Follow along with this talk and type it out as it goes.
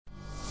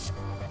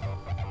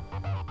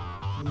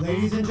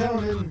Ladies and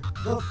gentlemen,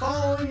 the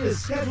following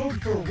is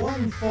scheduled for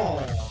one fall.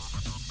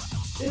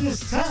 It is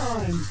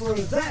time for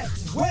That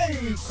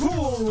Way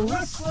Cool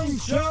Wrestling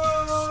Show!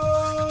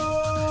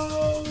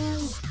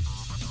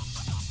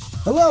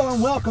 Hello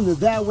and welcome to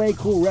That Way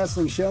Cool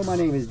Wrestling Show. My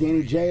name is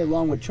Danny J,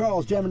 along with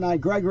Charles Gemini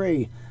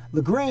Gregory,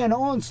 LeGrand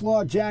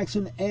Onslaught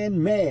Jackson,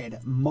 and Mad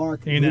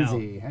Mark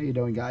Lindsay. How you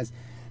doing, guys?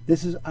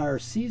 This is our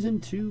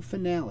Season 2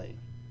 finale.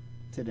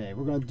 Today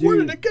we're going to do. Where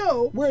did it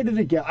go? Where did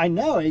it go? I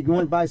know it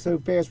went by so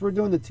fast. We're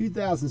doing the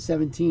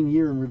 2017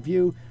 year in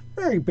review.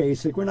 Very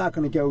basic. We're not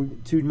going to go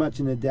too much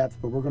into depth,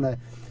 but we're going to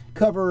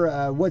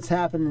cover what's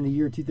happened in the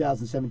year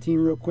 2017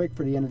 real quick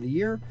for the end of the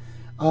year.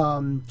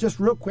 Just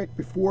real quick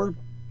before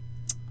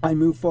I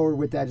move forward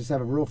with that, just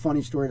have a real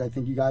funny story that I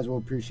think you guys will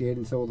appreciate,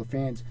 and so will the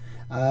fans.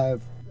 A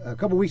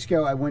couple weeks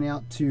ago, I went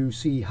out to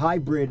see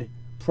Hybrid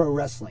Pro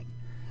Wrestling.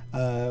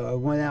 I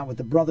went out with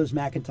the brothers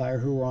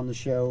McIntyre, who were on the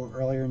show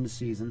earlier in the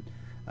season.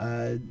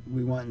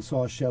 We went and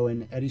saw a show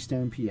in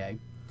Eddystone, PA.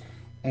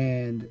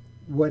 And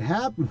what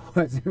happened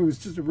was, it was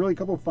just a really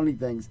couple of funny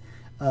things.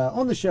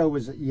 On the show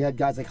was you had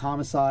guys like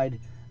Homicide,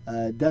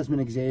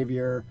 Desmond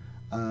Xavier,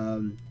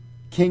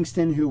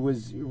 Kingston, who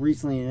was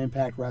recently in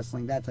Impact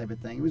Wrestling, that type of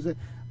thing. It was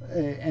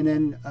and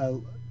then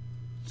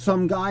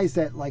some guys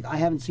that like I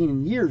haven't seen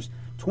in years.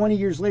 20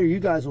 years later, you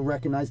guys will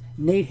recognize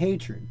Nate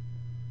Hatred.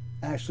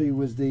 Actually,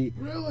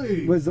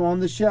 was on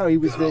the show. He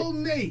was Good old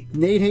Nate.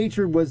 Nate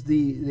Hatred was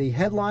the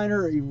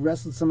headliner. He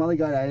wrestled some other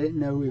guy that I didn't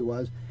know who he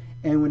was.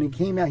 And when it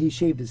came out, he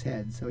shaved his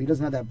head, so he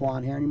doesn't have that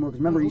blonde hair anymore.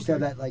 Because remember, he used to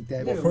have that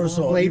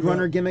Blade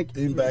Runner gimmick.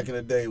 Even back in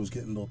the day, it was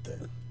getting a little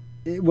thin.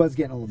 It was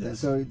getting a little thin.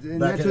 So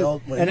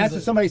that's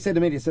what somebody said to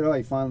me. They said, "Oh,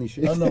 he finally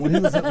shaved." I know when he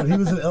was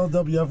in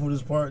LWF with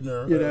his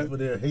partner, with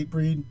their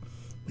Hatebreed.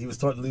 He was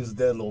starting to lose his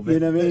dad a little bit. You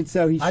know what I mean?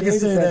 So I can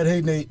say that,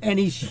 hey, Nate. And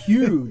he's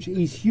huge.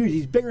 He's huge.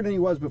 He's bigger than he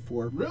was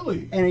before.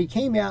 Really? And he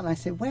came out, and I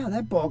said, wow,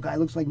 that bald guy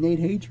looks like Nate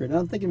Hatred. And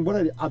I'm thinking, what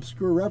an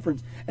obscure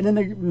reference. And then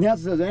the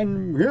announcer says,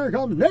 and here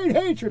comes Nate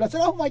Hatred. I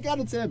said, oh, my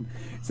God, it's him.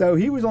 So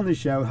he was on the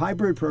show,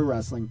 Hybrid Pro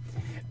Wrestling.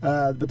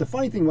 But the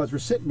funny thing was, we're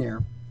sitting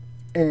there,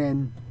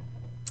 and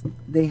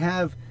they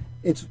have,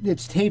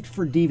 it's taped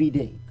for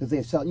DVD, because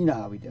they sell, you know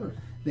how we do it.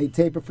 They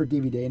tape it for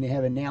DVD, and they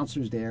have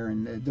announcers there,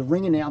 and the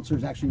ring announcer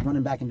is actually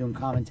running back and doing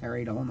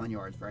commentary, the whole 9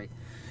 yards, right?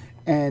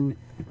 And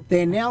they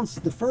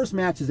announced the first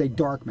match is a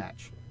dark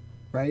match,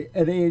 right?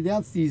 And they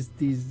announced these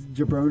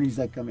jabronis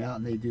that come out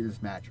and they do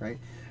this match, right?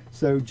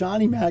 So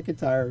Johnny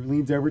McIntyre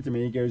leans over to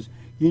me and he goes,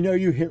 you know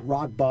you hit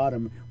rock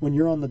bottom when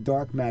you're on the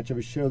dark match of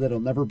a show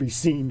that'll never be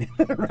seen,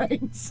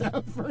 right?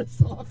 So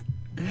first off,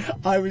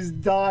 I was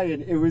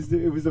dying. It was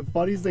the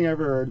funniest thing I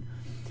ever heard.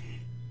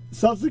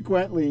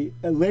 Subsequently,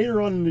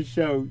 later on in the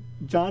show,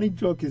 Johnny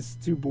took his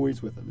two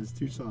boys with him, his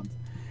two sons.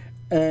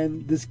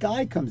 And this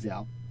guy comes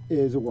out,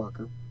 is a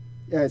worker.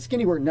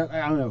 Skinny worker, no,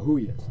 I don't know who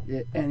he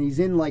is. And he's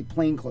in like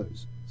plain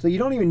clothes. So you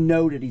don't even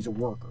know that he's a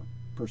worker,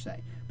 per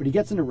se. But he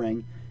gets in the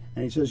ring,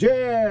 and he says,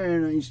 yeah,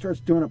 and he starts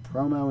doing a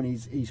promo, and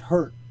he's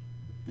hurt.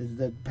 This is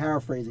the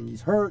paraphrasing.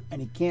 He's hurt,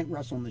 and he can't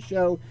wrestle on the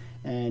show,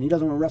 and he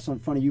doesn't want to wrestle in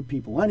front of you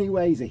people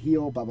anyway. He's a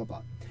heel, blah, blah,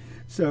 blah.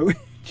 So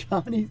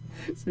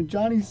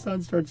Johnny's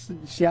son starts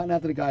shouting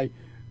out to the guy,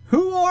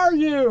 who are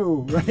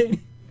you? Right?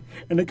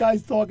 And the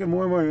guy's talking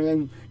more and more,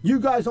 and you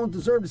guys don't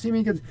deserve to see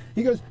me.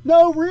 He goes,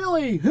 no,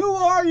 really, who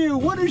are you?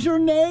 What is your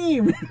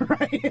name?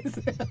 Right?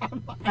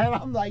 And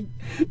I'm like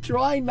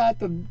trying not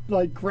to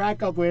like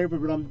crack up laughing,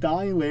 but I'm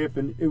dying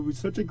laughing. It was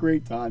such a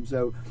great time.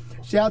 So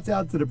shouts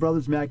out to the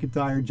brothers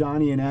McIntyre,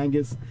 Johnny and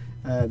Angus.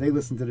 They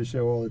listen to the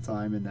show all the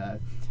time,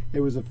 and it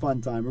was a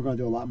fun time. We're going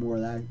to do a lot more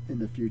of that in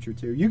the future,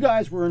 too. You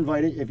guys were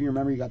invited. If you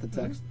remember, you got the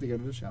text to go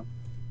to the show.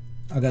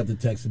 I got the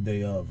text the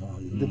day of.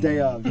 The day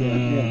of,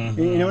 yeah.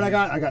 You know what I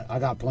got? I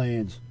got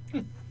plans.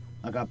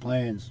 I got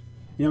plans.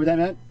 You know what that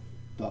meant?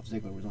 Dolph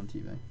Ziggler was on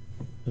TV.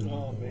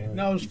 Oh, man.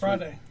 No, it was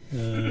Friday.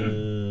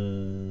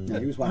 Yeah,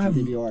 he was watching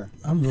DVR.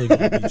 I'm really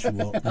going to beat you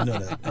up. You know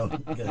that. Oh,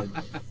 go ahead.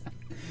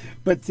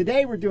 But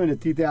today we're doing a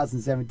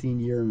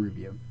 2017 year in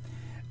review.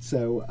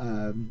 So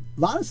a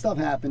lot of stuff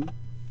happened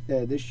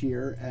this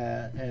year.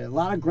 A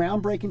lot of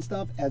groundbreaking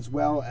stuff, as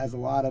well as a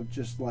lot of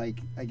just like,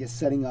 I guess,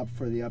 setting up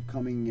for the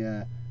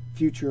upcoming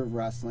future of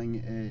wrestling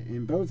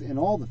in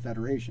all the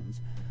federations.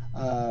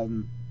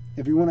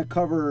 If you want to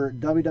cover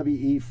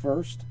WWE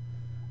first,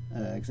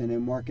 because I know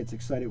Mark gets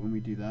excited when we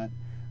do that.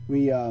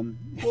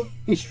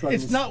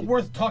 It's not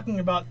worth talking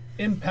about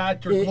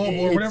Impact or Global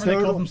or whatever they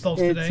call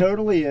themselves today. It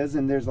totally is,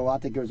 and there's a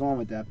lot that goes on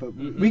with that. But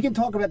we can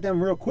talk about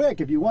them real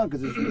quick if you want,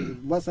 because there's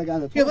less I got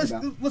to talk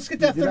about. Let's get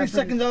that 30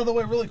 seconds out of the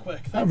way really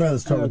quick. I'd rather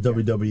start with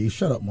WWE.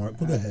 Shut up, Mark.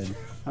 Go ahead.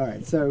 All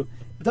right, so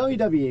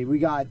WWE, we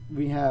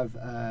have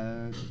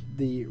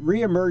the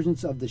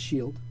reemergence of the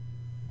Shield,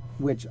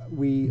 which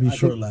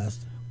short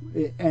last.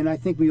 And I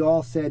think we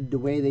all said the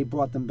way they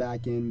brought them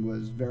back in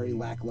was very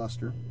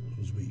lackluster. It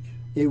was weak.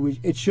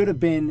 It should have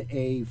been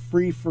a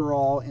free for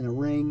all in a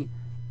ring,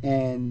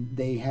 and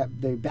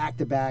they're back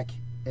to back,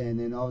 and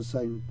then all of a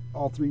sudden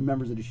all three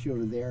members of the Shield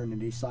are there, and then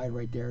they decide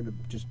right there to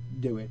just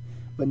do it.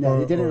 But no,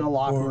 they did it in a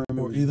locker room.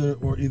 Or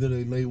either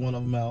they lay one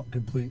of them out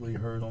completely,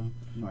 hurt him.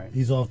 Right.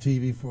 He's off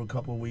TV for a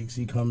couple of weeks.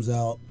 He comes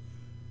out,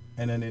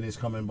 and then it is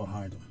coming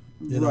behind him.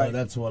 You know,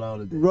 that's what I would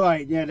have did.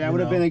 Right, yeah, that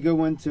would have been a good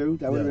one, too.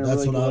 That would have been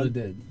that's really what I would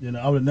good. have did. You know,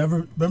 I would have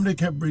never... Remember they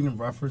kept bringing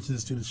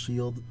references to the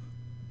Shield?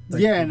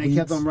 Like yeah, and they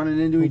kept on running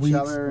into each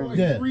other.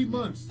 Like 3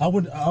 months. I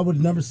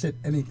would never said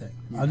anything.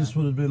 Yeah. I just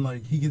would have been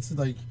like, he gets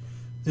like,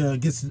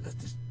 gets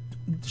the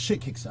shit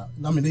kicks out.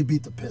 I mean, they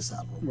beat the piss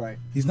out of him. Right.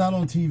 He's not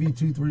on TV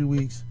 2-3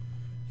 weeks,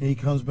 and he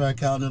comes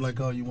back out and they're like,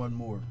 oh, you want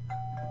more?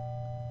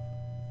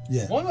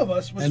 Yeah. One of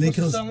us was supposed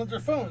to sound with their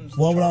phones.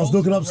 Well, when I was Charles,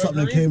 looking up something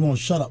that Gregory. came on,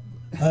 shut up.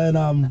 And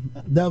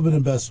that would be the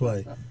best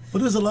way.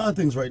 But there's a lot of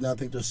things right now I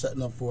think they're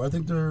setting up for. I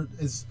think a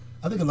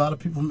lot of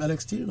people from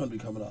NXT are going to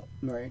be coming up.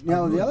 Right.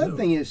 Now, the other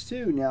thing is,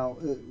 too, now,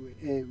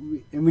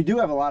 and we do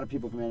have a lot of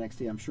people from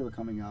NXT, I'm sure,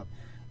 coming up.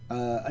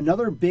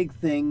 Another big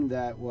thing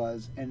that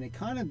was, and it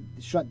kind of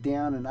shut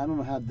down, and I don't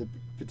know how the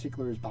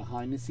particulars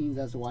behind the scenes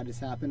as to why this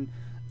happened,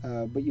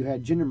 but you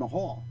had Jinder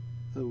Mahal,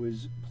 who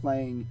was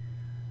playing,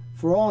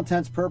 for all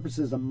intents and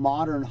purposes, a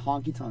modern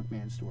Honky Tonk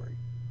Man story.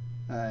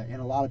 In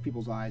a lot of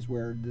people's eyes,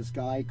 where this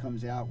guy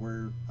comes out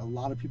where a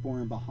lot of people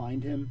are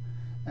behind him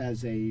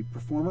as a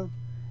performer,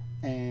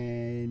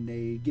 and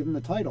they give him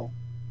the title,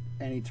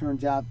 and he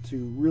turns out to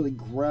really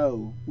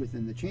grow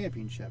within the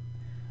championship.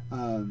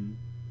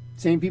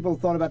 Same people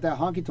thought about that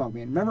Honky Tonk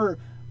Man. Remember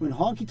when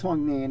Honky Tonk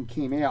Man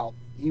came out,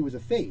 he was a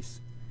face,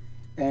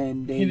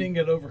 and He didn't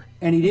get over.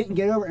 And he didn't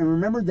get over. And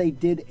remember, they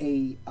did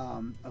a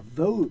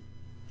vote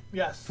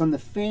Yes. from the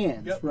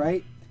fans,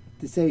 right,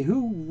 to say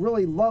who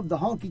really loved the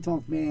Honky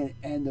Tonk Man,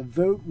 and the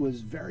vote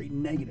was very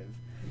negative.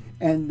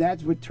 And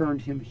that's what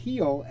turned him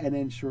heel, and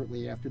then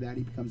shortly after that,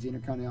 he becomes the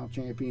Intercontinental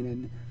Champion,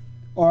 and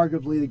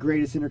arguably the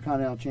greatest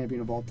Intercontinental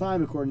Champion of all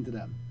time, according to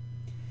them.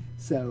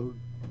 So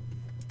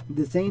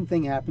the same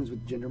thing happens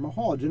with Jinder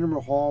Mahal. Jinder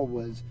Mahal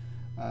was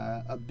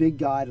a big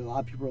guy that a lot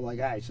of people were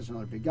like, he's just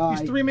another big guy.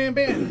 He's three-man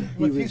band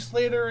with was- Heath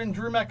Slater and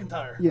Drew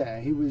McIntyre. Yeah,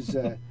 he was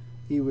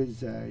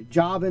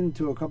jobbing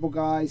to a couple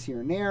guys here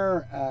and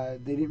there.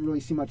 They didn't really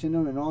see much in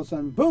him, and all of a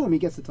sudden, boom, he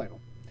gets the title.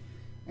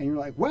 And you're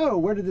like, whoa,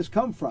 where did this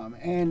come from?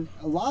 And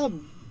a lot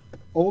of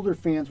older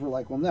fans were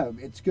like, well, no,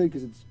 it's good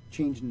because it's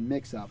changing the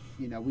mix-up.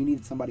 You know, we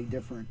needed somebody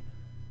different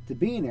to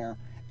be in there.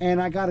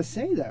 And I got to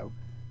say, though,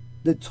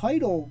 the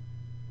title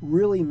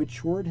really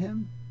matured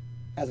him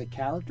as a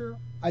character,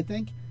 I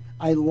think.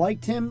 I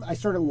liked him. I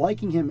started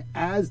liking him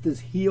as this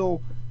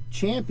heel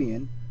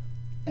champion,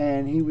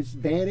 and he was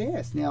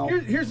badass. Now,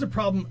 Here's the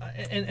problem,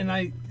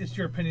 and it's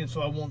your opinion,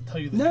 so I won't tell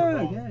you that you're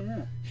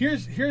wrong. yeah.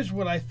 Here's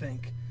what I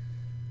think.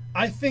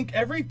 I think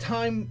every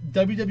time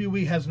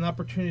WWE has an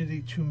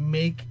opportunity to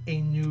make a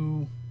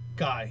new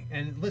guy,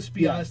 and let's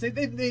be honest,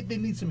 they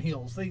need some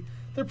heels.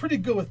 They're pretty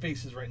good with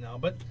faces right now,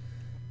 but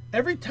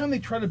every time they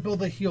try to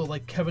build a heel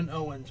like Kevin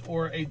Owens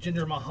or a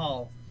Jinder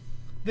Mahal,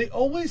 they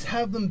always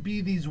have them be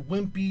these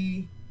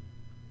wimpy,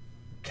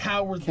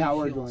 coward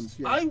heels. ones.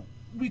 Yeah.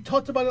 We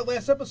talked about it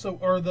last episode,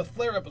 or the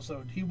Flair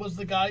episode. He was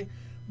the guy.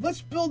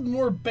 Let's build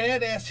more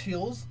badass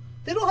heels.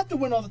 They don't have to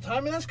win all the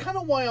time, and that's kind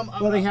of why I'm.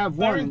 Well, they have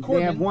Baron one. Corbin,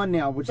 They have one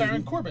now, which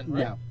Baron is Corbin,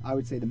 right? No, I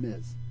would say the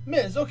Miz.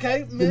 Miz,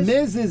 okay. The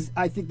Miz is.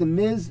 I think the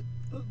Miz.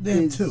 They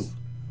have is, two.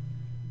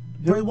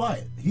 Bray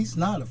Wyatt, he's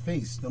not a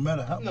face. No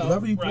matter how, No,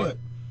 whatever you right. put,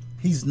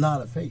 he's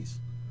not a face.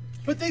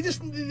 But they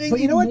But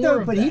you know what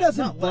though? But he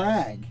doesn't not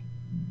less. brag.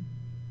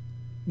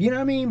 You know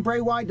what I mean?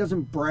 Bray Wyatt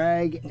doesn't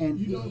brag, and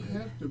You don't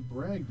have to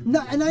brag. To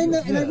no, be and a I heel.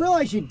 and I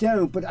realize you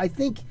don't, but I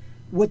think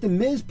what the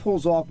Miz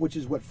pulls off, which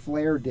is what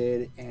Flair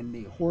did and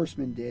the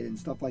Horsemen did and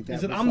stuff like that.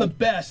 Is it was I'm the like,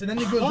 best, and then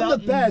he goes I'm out the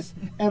and- best,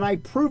 and I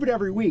prove it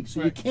every week,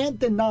 so you Right. can't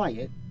deny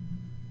it.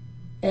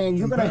 And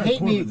you're And gonna Baron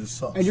hate me, Corbin just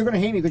sucks. and you're gonna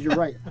hate me because you're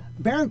right.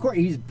 Baron Corbin,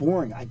 he's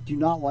boring. I do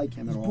not like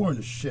him at He's all. boring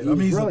as shit. I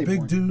mean, he's really a big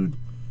boring. dude,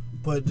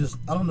 but just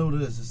I don't know what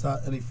it is. It's not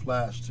any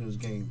flash to his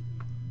game.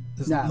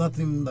 There's Nah.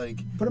 nothing like.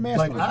 Put a mask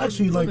like on. I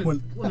actually like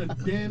when. a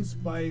Dan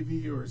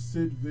Spivey or a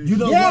Sid Vicious. You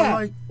know Yeah. what I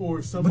like?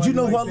 Or somebody But you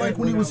know like what I that like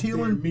when he went was out there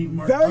healing? and meet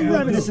Mark Very Calloway.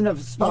 reminiscent of I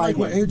like Spike.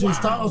 when AJ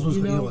Styles was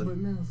You know, healing. but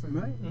now it's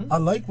like, Right? I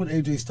like when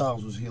AJ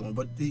Styles was healing,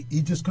 but he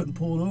just couldn't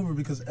pull it over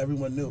because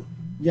everyone knew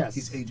Yes.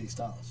 he's AJ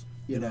Styles.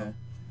 You You know. know,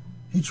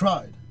 he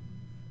tried.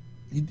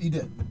 He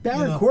did.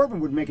 Baron You know? Corbin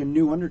would make a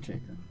new Undertaker.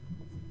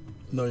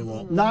 No, he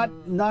won't. Not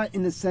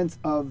in the sense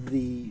of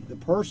the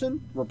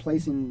person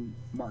replacing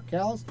Mark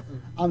Callis.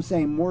 I'm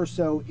saying more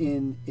so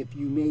in if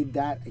you made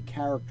that a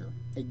character,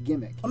 a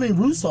gimmick. I mean,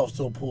 Rusev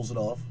still pulls it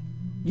off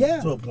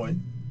Yeah. to a point.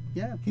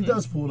 Yeah. He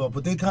does pull it off,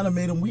 but they kind of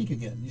made him weak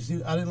again. You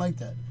see, I didn't like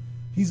that.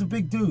 He's a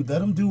big dude.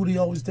 Let him do what he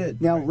always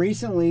did. Now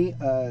recently,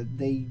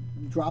 they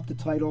dropped the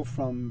title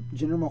from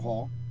Jinder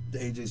Mahal The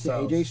AJ to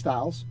Styles. AJ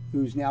Styles,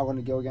 who's now going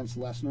to go against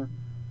Lesnar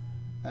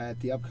at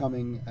the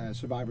upcoming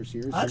Survivor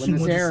Series. I So when actually this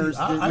want to see- airs,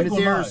 I when ain't this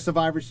gonna lie. airs,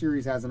 Survivor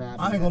Series hasn't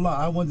happened. I ain't yet. gonna lie.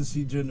 I wanted to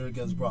see Jinder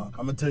against Brock.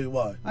 I'm gonna tell you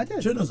why. I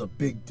did. Jinder's a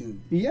big dude,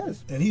 He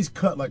is. and he's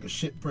cut like a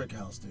shit brick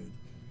house, dude.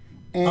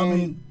 And I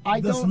mean,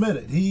 let's don't.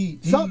 admit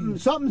it.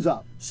 Something's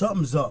up.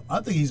 Something's up.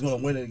 I think he's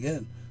gonna win it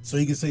again, so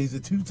he can say he's a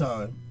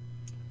two-time.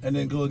 and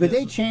then go But against.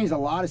 they changed a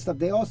lot of stuff.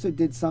 They also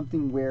did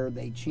something where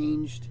they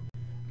changed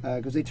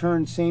because they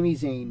turned Sami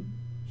Zayn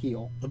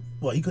heel.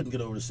 Well, he couldn't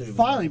get over to save.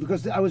 Finally,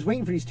 because I was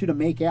waiting for these two to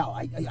make out.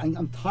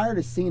 I'm tired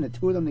of seeing the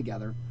two of them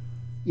together.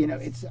 You know,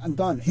 I'm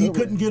done. He Over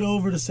couldn't it. get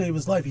over to save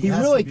his life. He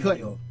has really to be couldn't.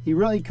 heel. He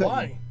really couldn't.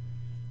 Why?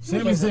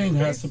 Sami He was Zayn a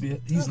has face. to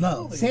be. He's not.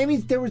 Absolutely.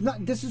 Sammy's there was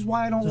not. This is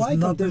why I don't There's like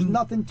him. There's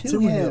nothing nothing to to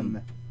him.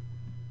 him.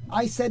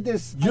 I said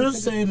this. I You're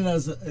said saying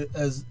it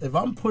as if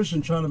I'm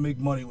pushing trying to make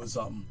money with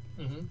something,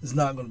 it's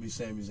not going to be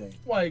Sami Zayn.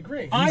 Well, I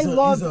agree. I He's a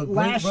loved great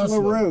Lash wrestler.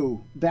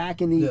 LaRue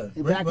back in the Yeah,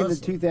 great back in the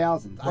wrestler.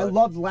 2000s. I Right.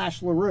 loved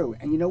Lash LaRue,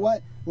 and you know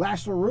what?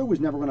 Lash LaRue was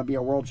never going to be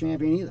a world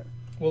champion either.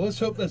 Well, let's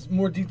hope that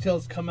more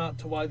details come out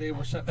to why they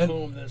were sent And-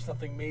 home. There's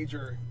nothing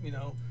major, you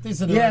know.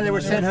 Yeah, they were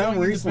sent home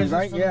doing the recently, business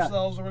right? for Yeah.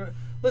 themselves or whatever.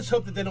 Let's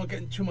hope that they don't get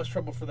in too much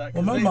trouble for that.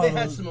 Well, Because my they motto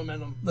had is- some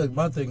momentum. Like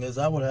my thing is,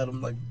 I would have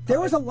him like.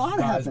 There was a lot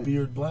dye his happening.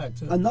 beard black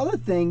too. Another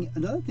thing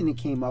that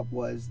came up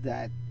was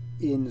that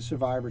in the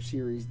Survivor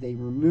Series they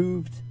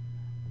removed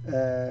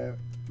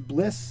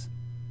Bliss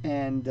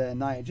and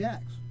Nia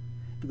Jax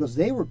because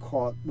they were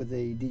caught with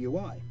a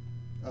DUI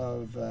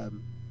of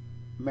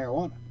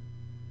marijuana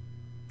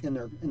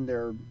in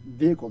their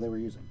vehicle they were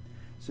using.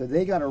 So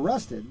they got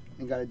arrested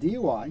and got a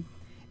DUI,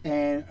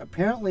 and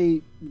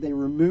apparently they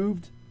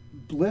removed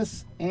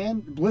Bliss,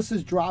 and Bliss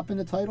is dropping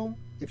the title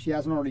if she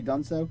hasn't already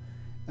done so,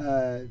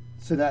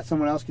 so that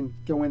someone else can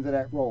go into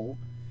that role.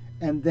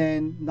 And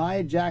then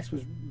Nia Jax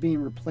was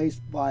being replaced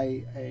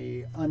by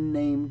a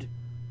unnamed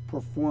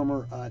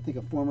performer, I think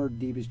a former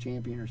Divas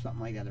champion or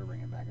something like that. They're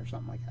bringing back or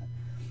something like that.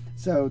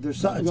 So there's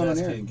something going on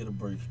there. Can't get a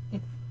break.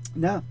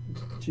 No,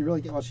 she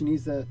really well. She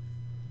needs to.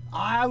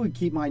 I would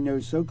keep my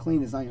nose so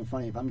clean. It's not even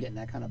funny if I'm getting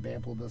that kind of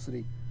bad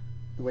publicity,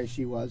 the way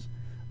she was.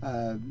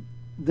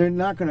 They're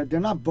not gonna. They're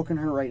not booking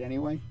her right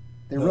anyway.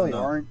 They No, really no.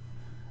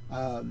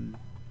 aren't.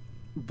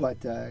 But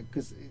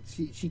because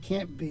she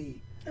can't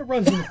be. It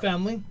runs in the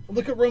family.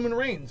 Look at Roman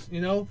Reigns.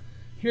 You know,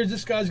 here's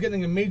this guy's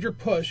getting a major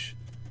push,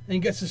 and he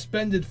gets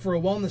suspended for a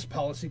wellness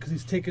policy because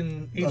he's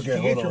taking HGH Okay, or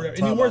hold on. whatever, and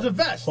he Time wears out. a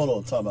vest. Hold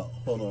on, time out.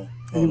 Hold on. And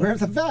he Hold on.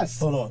 wears a vest.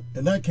 Hold on.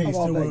 In that case, Of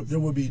all there things.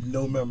 would be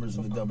no members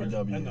in the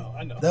WWE.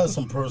 I know. That was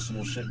some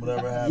personal shit,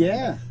 whatever happened.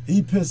 Yeah.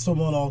 He pissed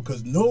someone off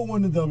because no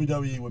one in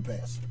WWE would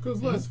pass.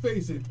 Because let's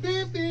face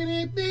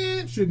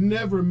it, should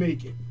never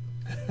make it.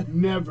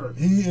 Never.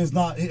 He is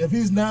not. If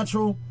he's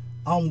natural,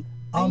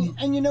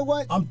 And you know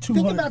what? I'm Think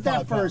about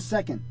that 205 for a pounds.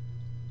 second.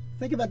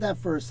 Think about that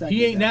for a second.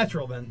 He ain't Dan.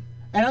 natural then.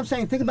 And I'm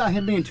saying, think about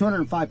him being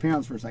 205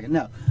 pounds for a second.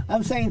 No,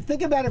 I'm saying,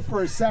 think about it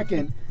for a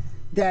second.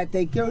 That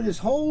they go this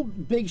whole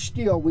big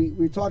spiel.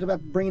 We talked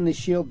about bringing the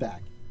Shield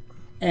back,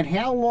 and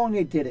how long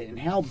they did it, and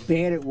how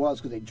bad it was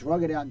because they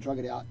drug it out,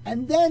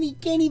 and then he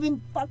can't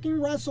even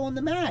fucking wrestle in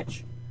the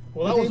match.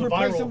 Well, that They was a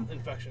replaced viral him.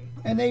 infection.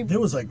 And they, There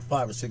was like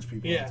 5 or 6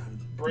 people. Yeah, out there.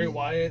 Bray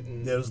Wyatt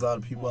and There was a lot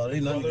of people out there.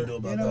 Ain't nothing you can do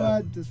about you know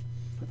that. what? Just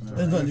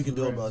There's nothing you can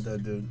do about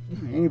that, dude.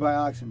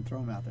 antibiotics and throw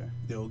him out there.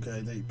 Yeah,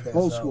 okay, they pass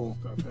Old out. school.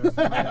 Stop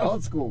passing.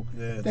 Old school.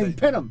 Yeah, They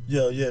pin him.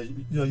 Yeah,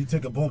 you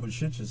take a bump and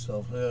shit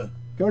yourself. Yeah,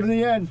 Go to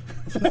the end.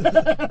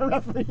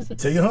 Referee said,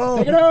 take it home.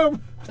 Take it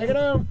home. Take it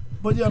home.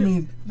 But yeah, I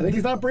mean, I think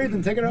he's not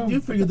breathing. Take it home.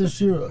 you figure this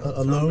year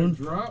alone,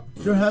 Drop.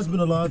 there has been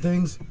a lot of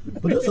things,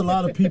 but there's a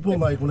lot of people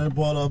like when they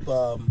brought up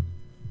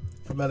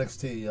from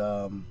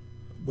NXT,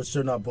 which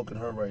they're not booking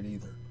her right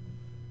either.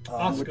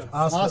 Asuka.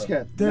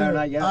 Asuka. They're- No,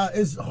 not yet.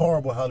 It's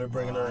horrible how they're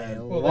bringing her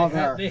in. Well, Love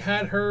they her.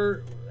 had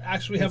her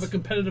actually have a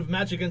competitive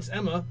match against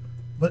Emma.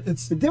 But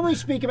it's But didn't we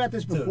speak about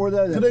this before, Dude,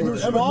 though? could That they the do-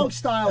 Emma strong was-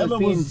 style is Emma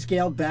being was-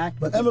 scaled back.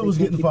 but because Emma they was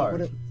can't getting keep up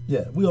with fired. it.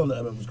 Yeah, we all know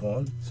Emma was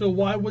gone So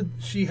why would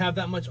she have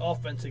that much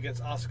offense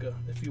against Asuka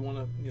if you want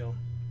to, you know?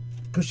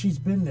 because she's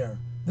been there.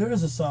 There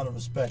is a sign of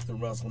respect in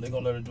wrestling. They're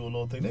gonna let her do a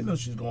little thing. They know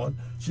she's going.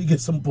 She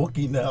gets some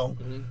booking now.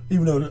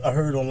 Even though I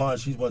heard online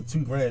she's worth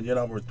 $2,000. You're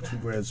not worth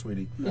 $2,000,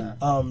 sweetie. Yeah.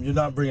 You're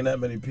not bringing that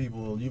many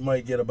people. You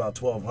might get about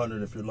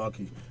 1,200 if you're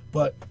lucky.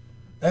 But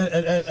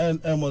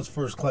and one's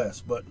first class.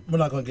 But we're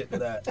not gonna get to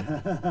that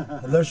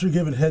unless you're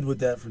giving head with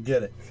that.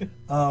 Forget it.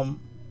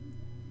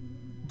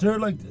 They're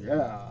like.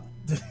 Yeah.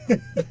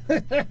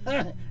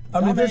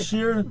 I mean, this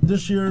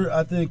year,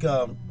 I think,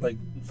 like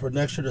for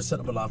next year, they're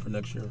setting up a lot for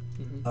next year.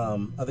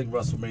 I think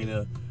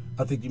WrestleMania.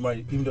 I think you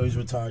might, even though he's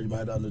retired, you might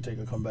have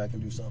Undertaker come back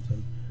and do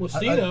something. Well, I-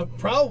 Cena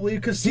probably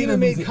because Cena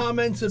needs made it.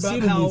 comments about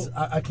Cena how. needs-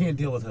 I can't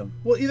deal with him.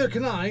 Well, either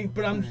can I,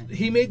 but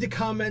he made the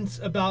comments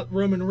about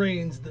Roman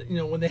Reigns. That, you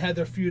know, when they had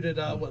their feud at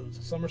what was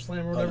it,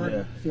 SummerSlam or whatever,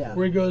 yeah. Yeah.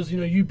 where he goes, you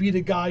know, you beat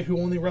a guy who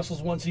only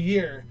wrestles once a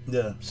year.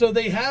 Yeah, So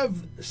they have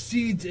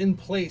seeds in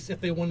place if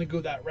they want to go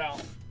that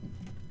route.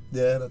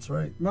 yeah, that's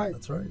right. Right.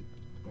 That's right.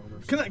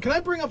 Can I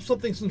bring up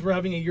something since we're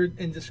having a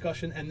year-end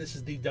discussion and this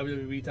is the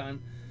WWE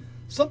time?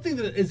 Something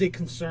that is a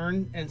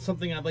concern and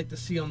something I'd like to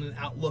see on an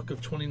outlook of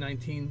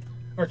 2019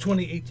 or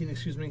 2018,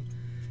 excuse me,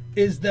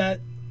 is that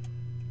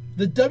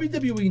the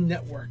WWE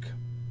Network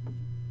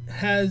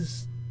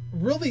has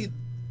really,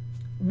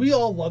 we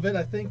all love it.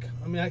 I think.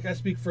 I mean, I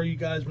speak for you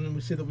guys when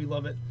we say that we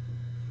love it.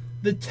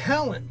 The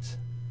talent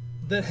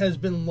that has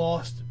been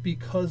lost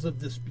because of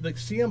this, like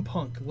CM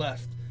Punk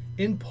left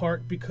in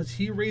part because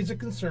he raised a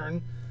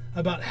concern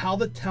about how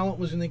the talent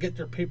was going to get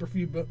their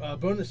pay-per-view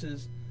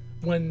bonuses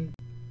when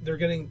they're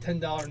getting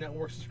 $10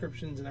 network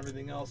subscriptions and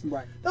everything else.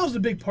 Right. That was a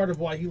big part of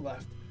why he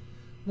left.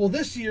 Well,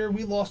 this year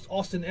we lost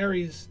Austin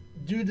Aries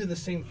due to the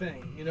same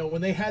thing. You know,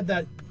 when they had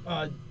that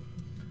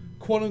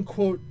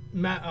quote-unquote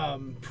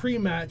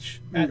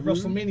pre-match at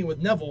WrestleMania with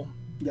Neville,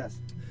 Yes.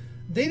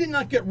 they did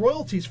not get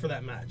royalties for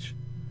that match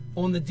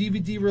on the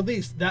DVD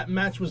release. That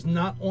match was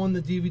not on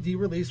the DVD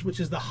release, which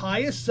is the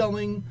highest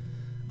selling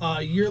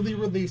yearly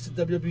release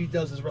that WWE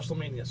does is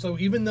WrestleMania. So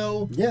even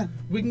though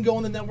we can go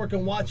on the network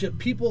and watch it,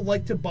 people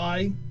like to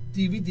buy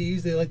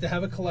DVDs. They like to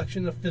have a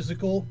collection of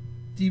physical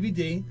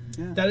DVD.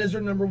 Yeah. That is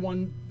their number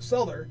one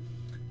seller.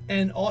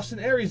 And Austin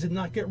Aries did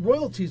not get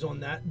royalties on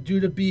that due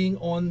to being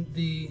on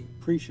the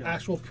Pre-show.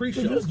 actual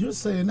pre-show. You're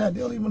saying that they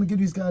don't even want to give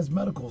these guys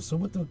medicals. So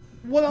what the?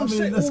 What I'm I mean,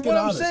 saying, let's well, get what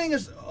I'm honest. saying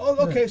is,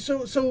 okay, so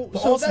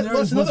But Austin Aries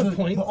that's another wasn't-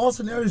 point. But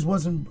Austin Aries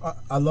wasn't.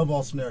 I love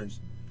Austin Aries.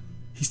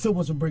 He still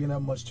wasn't bringing that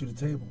much to the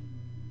table.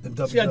 In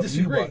WWE See, I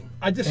disagree. wise.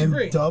 I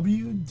disagree. In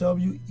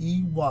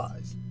WWE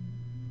wise,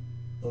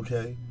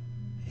 okay,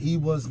 he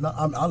was not.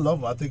 I love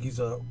him. I think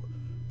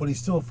but he's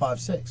still a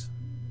 5'6".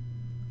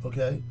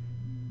 Okay,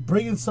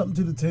 bringing something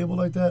to the table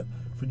like that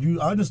for you.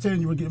 I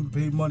understand you were getting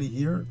paid money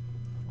here.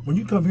 When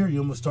you come here,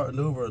 you're almost starting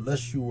over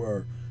unless you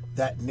were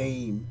that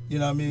name. You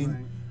know what I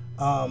mean?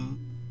 Right.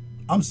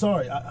 I'm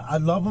sorry. I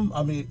love him.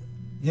 I mean,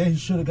 yeah, he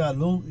should have got a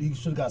little. He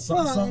should have got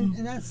something. Well, something.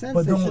 in that sense,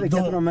 but they should have kept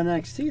don't- him on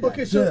NXT. Then.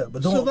 Okay, so yeah,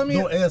 but don't let me.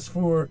 don't ask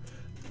for.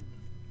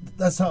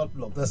 That's how.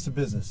 Look, that's the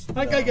business.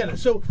 I get it.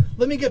 So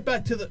let me get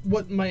back to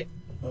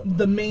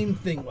the main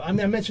thing. I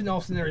mean, I mentioned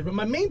Austin Aries, but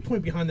my main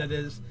point behind that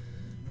is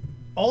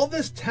all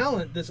this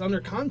talent that's under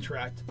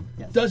contract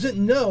doesn't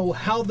know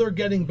how they're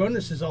getting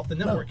bonuses off the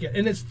network yet,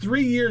 and it's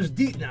 3 years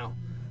deep now.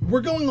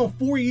 We're going on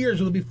 4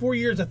 years. It'll be 4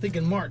 years, I think,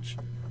 in March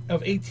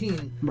of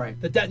 18. Right.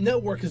 That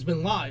network has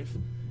been live,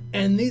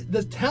 and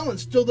the talent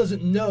still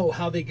doesn't know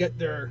how they get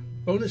their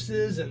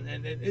bonuses,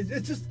 and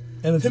it's just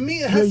And it's to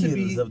me it has to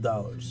billions be of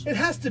dollars. it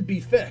has to be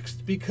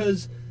fixed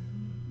because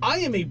I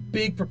am a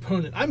big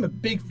proponent. I'm a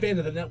big fan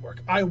of the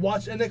network. I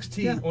watch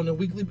NXT on a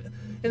weekly,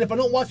 and if I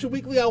don't watch it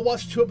weekly, I'll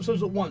watch 2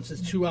 episodes at once.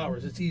 It's 2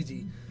 hours. It's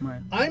easy.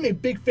 Right. I'm a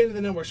big fan of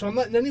the network, so I'm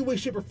not in any way,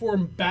 shape, or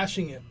form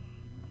bashing it.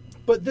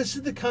 But this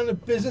is the kind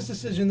of business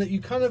decision that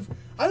you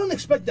I don't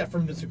expect that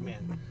from Vince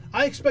McMahon.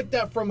 I expect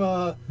that from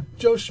a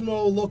Joe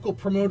Schmo local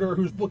promoter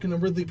who's booking in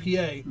Ridley,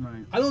 PA.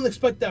 Right. I don't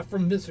expect that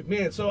from Vince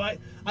McMahon. So I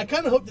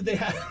kind of hope that they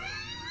have.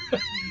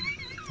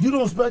 You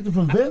don't expect it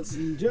from Vince?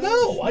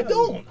 No, I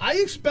don't. I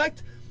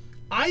expect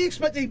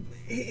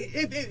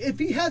if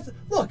he has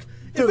look.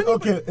 Dude,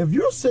 okay, if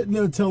you're sitting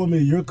there telling me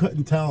you're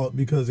cutting talent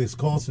because it's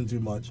costing too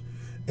much,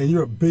 and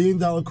you're $1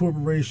 billion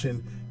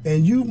corporation,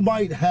 and you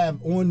might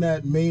have on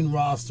that main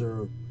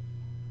roster,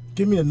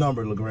 give me a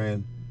number,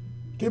 LeGrand.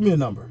 Give me a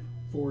number.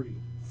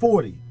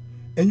 40.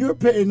 And you're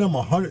paying them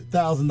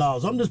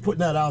 $100,000. I'm just putting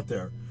that out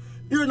there.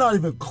 You're not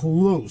even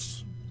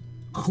close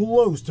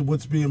to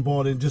what's being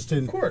bought in just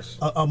in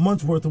a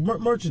month's worth of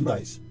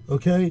merchandise. Right.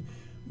 Okay?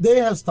 They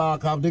have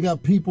stock up. They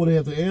got people they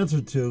have to answer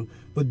to.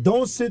 But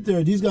don't sit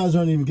there. These guys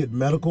aren't even getting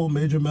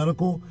major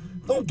medical.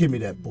 Don't give me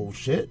that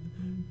bullshit.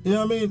 You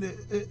know what I mean?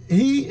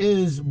 He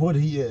is what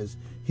he is.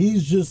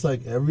 He's just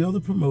like every other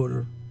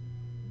promoter.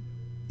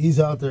 He's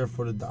out there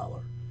for the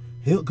dollar.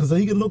 Because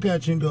he can look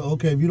at you and go,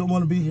 okay, if you don't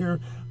want to be here,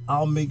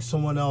 I'll make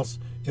someone else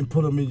and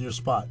put them in your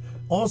spot.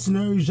 Austin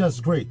Aries,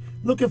 just great.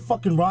 Look at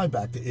fucking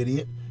Ryback, the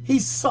idiot. He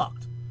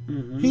sucked.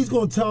 Mm-hmm. He's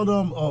going to tell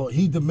them, oh,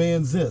 he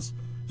demands this.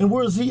 And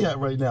where's he at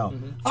right now?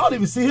 Mm-hmm. I don't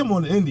even see him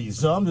on the indies,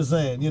 so I'm just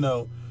saying,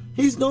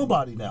 he's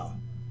nobody now.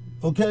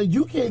 Okay?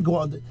 You can't go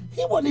out there.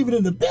 He wasn't even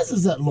in the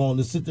business that long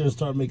to sit there and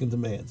start making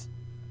demands.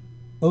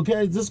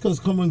 Okay? Just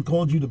because someone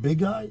called you the big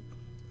guy?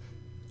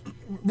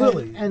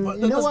 Really? And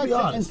you know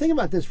what? And think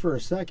about this for a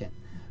second.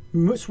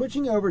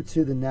 Switching over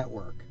to the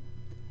network,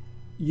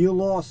 you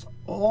lost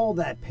all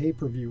that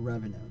pay-per-view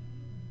revenue.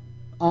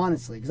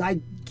 Honestly, because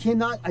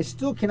I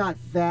still cannot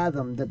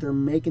fathom that they're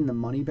making the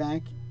money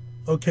back.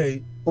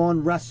 Okay.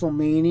 On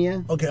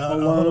WrestleMania. Okay,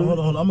 hold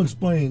on. I'm going to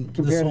explain.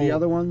 Compared to the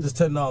other ones? It's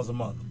 $10 a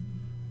month.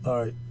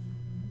 All right.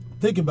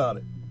 Think about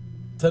it.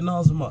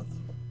 $10 a month.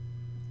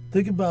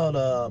 Think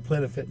about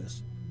Planet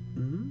Fitness.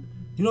 Mm-hmm.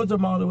 You know what their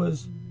motto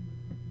is?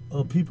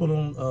 People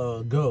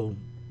don't go,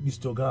 you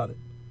still got it.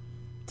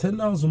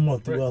 $10 a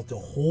month throughout the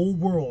whole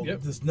world.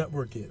 This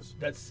network is.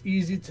 That's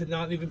easy to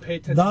not even pay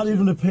attention. Not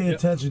even to pay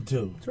attention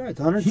to. That's right. It's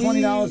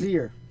 $120 a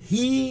year.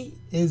 He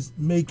is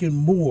making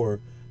more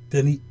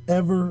than he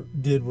ever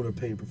did with a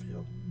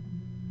pay-per-view.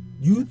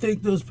 You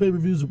think those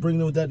pay-per-views are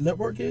bringing in what that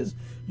network is?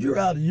 You're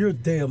out of your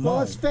damn mind. Well,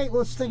 let's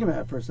think about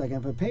it for a second.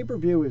 If a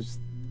pay-per-view is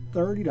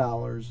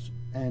 $30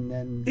 and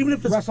then even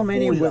if it's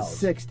WrestleMania $40.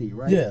 was $60,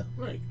 right? Yeah.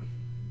 Right.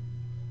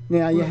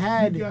 Now you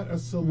had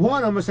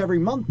one almost every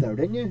month, though,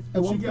 didn't you?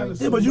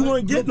 Yeah, but you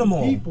weren't getting them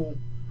all. People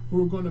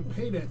who are going to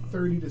pay that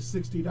 $30 to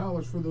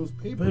 $60 for those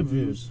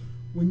pay-per-views.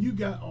 When you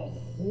got a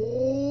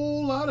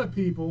whole lot of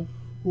people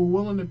who are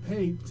willing to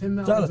pay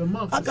 $10 a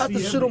month. I got the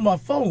shit on my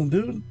phone,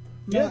 dude.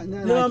 Yeah. You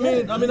know what I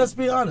mean? I mean, let's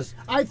be honest.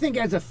 I think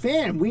as a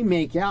fan, we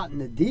make out in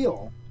the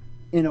deal,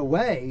 in a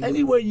way.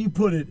 Any way you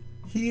put it,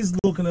 he's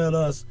looking at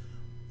us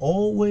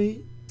all the way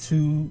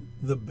to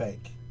the bank.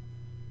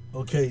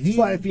 Okay,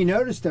 But if you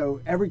notice,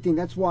 though, everything,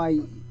 that's why,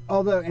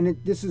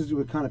 this is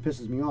what kind of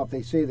pisses me off,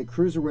 they say the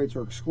cruiserweights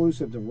are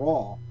exclusive to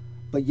Raw,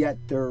 but yet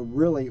they're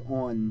really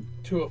on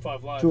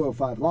 205 Live.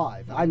 205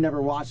 Live. I've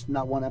never watched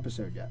not one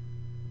episode yet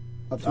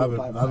of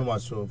 205 I haven't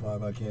watched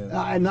 205. I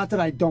can't. not that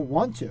I don't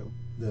want to.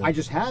 Yeah. I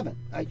just haven't.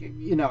 I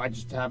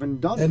just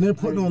haven't done it. And they're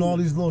putting on all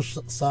these little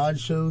side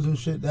shows and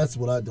shit. That's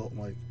what I don't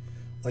like.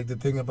 Like the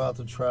thing about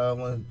the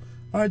traveling.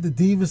 All right, the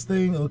Divas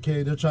thing.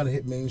 Okay, they're trying to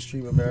hit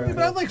mainstream America. Yeah,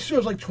 but I like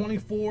shows like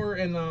 24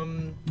 and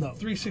No.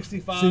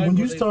 365. See, when you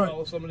where they start,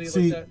 follow somebody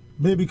see, like that.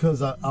 maybe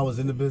because I was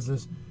in the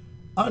business,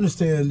 I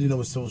understand,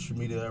 with social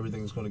media,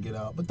 everything's going to get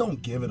out, but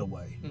don't give it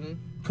away. Mm-hmm.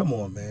 Come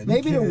on, man. You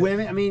Maybe the can't-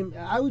 women, I mean,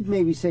 I would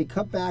maybe say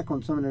cut back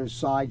on some of those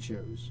side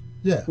shows.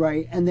 Yeah.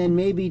 Right? And then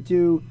maybe if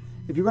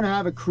you're going to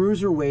have a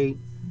cruiserweight,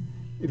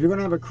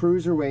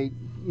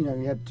 you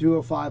have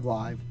 205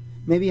 Live,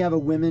 maybe have a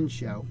women's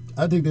show.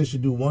 I think they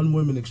should do one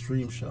women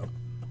extreme show.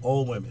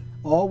 All women.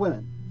 All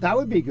women. That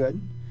would be good.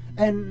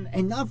 And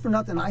not for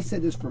nothing, I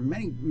said this for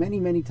many, many,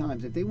 many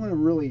times. If they want to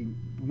really,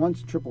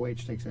 once Triple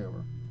H takes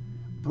over,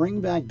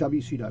 bring back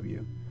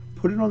WCW,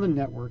 put it on the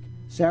network,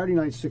 Saturday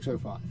night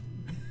 6:05,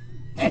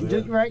 and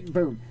just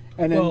boom.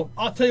 And then, Well,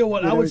 I'll tell you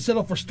what, I would there's-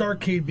 settle for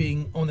Starrcade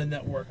being on the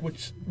network,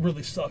 which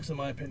really sucks in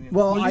my opinion.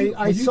 well, When you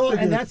I saw,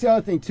 figure- and that's the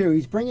other thing too.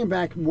 He's bringing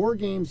back War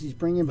Games. He's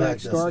bringing back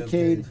Back, that's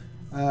Starrcade.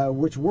 MK.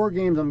 Which War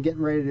Games I'm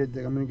getting ready to.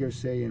 I'm going to go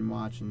see and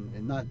watch,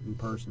 and not in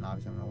person.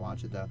 Obviously, I'm going to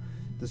watch it though,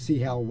 to see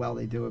how well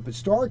they do it. But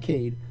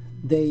Starrcade,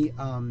 they,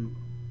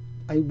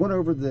 I went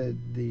over the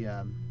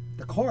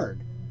card,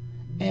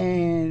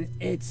 and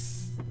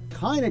it's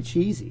kind of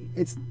cheesy.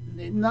 It's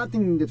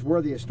nothing that's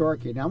worthy of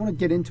Starrcade. Now I'm going to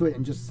get into it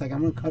in just a second.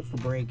 I'm going to cut for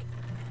break,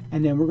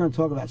 and then we're going to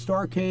talk about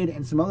Starrcade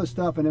and some other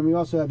stuff, and then we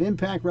also have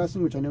Impact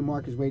Wrestling, which I know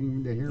Mark is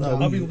waiting to hear No,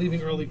 about. I'll be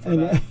leaving early for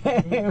that.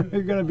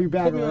 We're going to be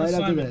back Put me on right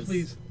after assignment, this.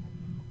 please.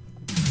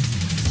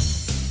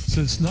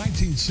 Since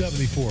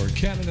 1974,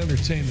 Cannon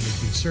Entertainment has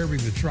been serving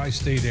the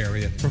tri-state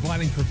area,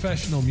 providing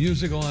professional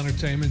musical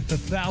entertainment to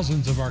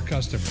thousands of our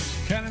customers.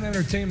 Cannon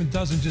Entertainment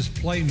doesn't just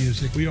play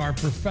music, we are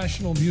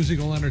professional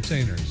musical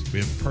entertainers.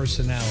 We have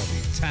personality,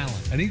 talent,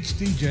 and each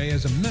DJ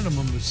has a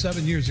minimum of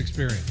 7 years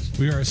experience.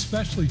 We are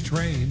especially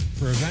trained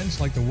for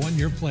events like the one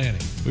you're planning.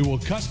 We will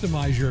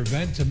customize your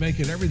event to make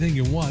it everything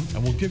you want,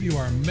 and we'll give you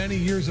our many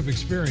years of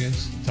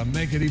experience to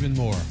make it even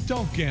more.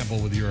 Don't gamble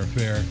with your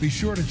affair. Be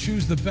sure to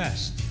choose the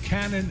best.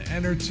 Cannon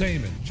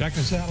Entertainment. Check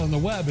us out on the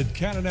web at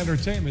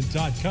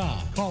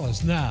cannonentertainment.com. Call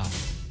us now.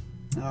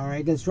 All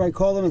right, that's right.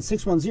 Call them at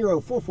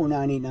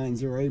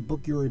 610-449-8908.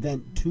 Book your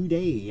event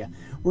today.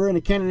 We're in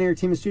the Cannon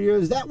Entertainment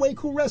Studios, That Way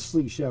Cool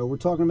Wrestling Show. We're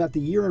talking about the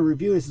year in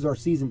review. This is our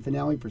season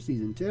finale for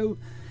season 2.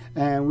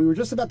 And we were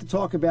just about to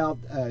talk about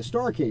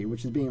Starrcade,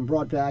 which is being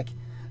brought back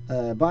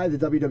by the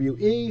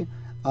WWE.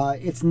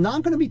 It's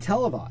not going to be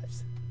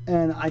televised.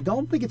 And I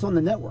don't think it's on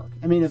the network.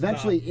 I mean,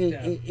 eventually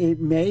it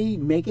may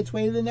make its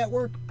way to the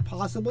network,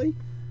 possibly.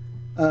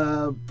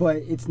 But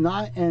it's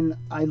not. And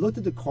I looked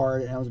at the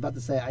card, and I was about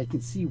to say I can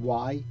see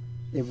why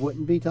it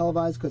wouldn't be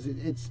televised, because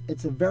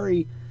it's a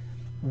very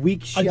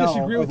weak I shell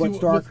disagree of with what you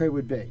Starrcade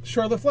would be.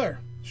 Charlotte Flair.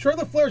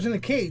 Charlotte Flair's in a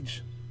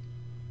cage.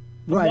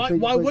 Right?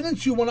 Why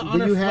wouldn't you want to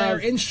honor you Flair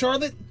have in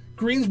Charlotte,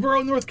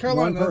 Greensboro, North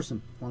Carolina?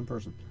 one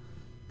person,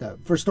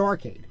 for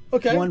Starrcade.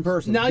 Okay. One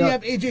person. Now you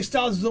have AJ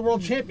Styles as the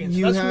world champion. So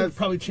You that's have going to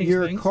probably change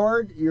your things.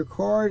 card. Your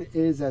card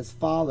is as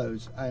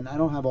follows, and I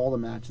don't have all the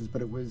matches,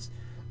 but it was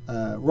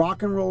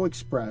Rock and Roll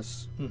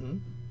Express,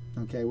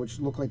 okay, which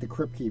look like the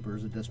Crypt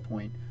Keepers at this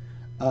point.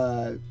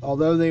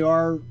 Although they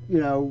are,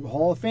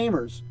 Hall of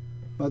Famers,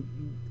 but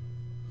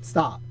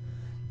stop.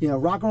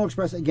 Rock and Roll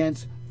Express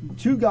against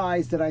two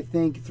guys that I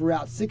think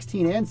throughout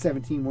 16 and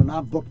 17 were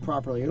not booked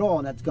properly at all,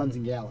 and that's Guns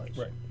and Gallows.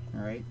 Right.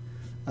 All right.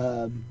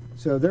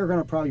 So they're going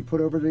to probably put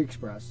over the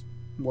Express,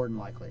 more than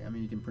likely. I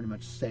mean, you can pretty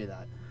much say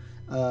that.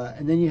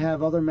 And then you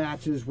have other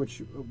matches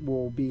which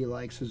will be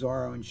like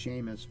Cesaro and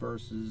Sheamus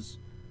versus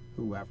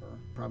whoever,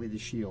 probably the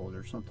Shield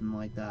or something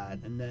like that.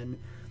 And then,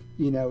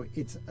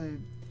 it's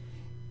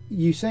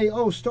you say,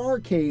 oh,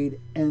 Starrcade,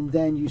 and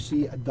then you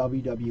see a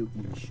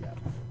WWE show.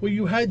 Well,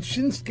 you had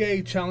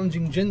Shinsuke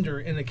challenging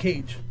Jinder in a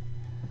cage.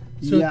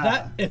 So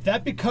Yeah. if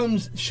that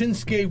becomes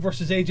Shinsuke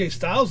versus AJ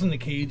Styles in the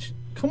cage,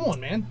 come on,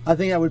 man. I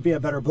think that would be a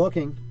better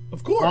booking.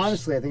 Of course.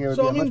 Honestly, I think it would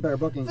be a much better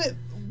booking.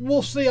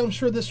 We'll see, I'm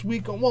sure, this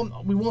week.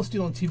 Well, we won't see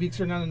it on TV because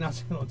they're not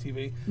announcing it on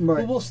TV. Right.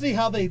 But we'll see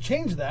how they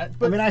change that.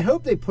 But I mean, I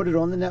hope they put it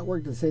on the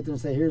network to say to them,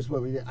 say, here's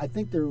what we did. I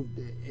think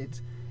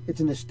it's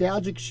a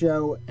nostalgic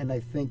show, and I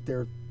think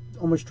they're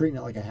almost treating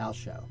it like a house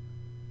show,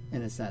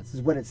 in a sense,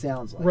 is what it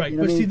sounds like. right. You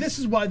know But what I see, mean? this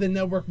is why the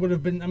network would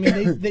have been. I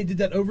mean, they did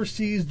that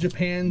overseas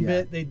Japan Yeah.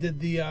 bit. They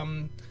did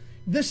the.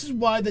 This is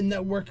why the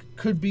network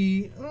could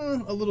be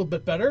a little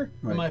bit better,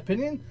 Right. in my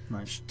opinion.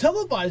 Right.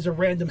 Televise a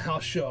random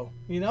house show,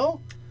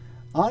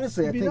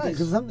 Honestly, I It'd be think nice.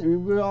 because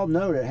we all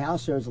know that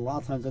house shows a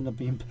lot of times end up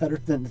being better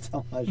than the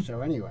televised show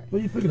anyway.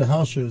 Well, you figure the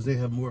house shows, they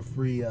have more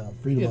freedom Yeah, of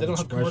they don't have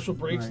expression. commercial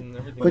breaks Right. and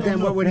everything. But no, then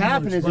no, what would freedom of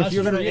happen is if expression.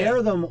 you're going to Yeah.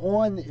 air them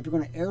on, if you're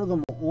going to air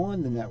them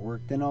on the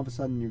network, then all of a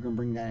sudden you're going to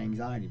bring that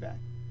anxiety back,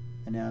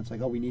 and now it's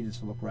like, oh, we need this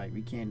to look right.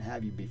 We can't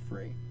have you be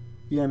free.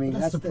 You know what I mean?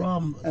 That's the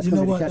problem. That's You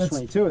going know to be what? the That's-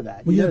 catch-22 of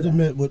that. Well, you know have to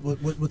that.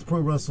 admit, with pro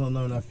wrestling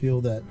alone, I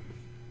feel that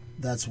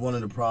that's one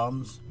of the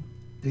problems.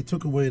 They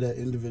took away that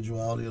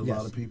individuality of a Yes.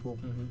 lot of people.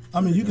 Mm-hmm.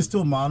 I mean, you can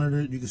still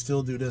monitor it, you can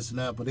still do this and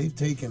that, but they've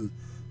taken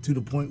to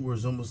the point where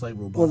it's almost like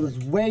Well, robotic.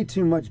 there's way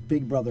too much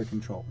Big Brother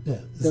control. Yeah,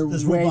 There's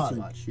it's way robotic.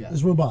 too much. Yeah.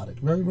 It's robotic,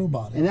 very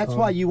robotic. And that's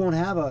why you won't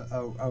have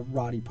a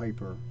Roddy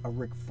Piper, a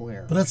Ric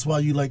Flair. But that's why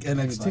you like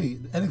NXT.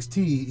 Anybody.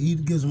 NXT, he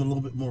gives them a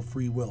little bit more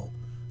free will.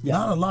 Yeah.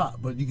 Not a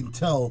lot, but you can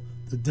tell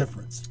the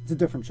difference. It's a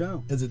different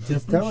show. It's a It's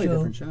different totally show.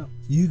 different show.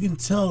 You can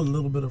tell a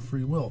little bit of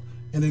free will,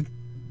 and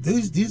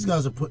these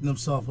guys are putting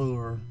themselves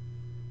over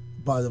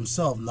by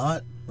themselves,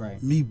 not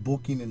Right. me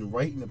booking and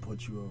writing to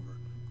put you over.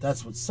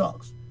 That's what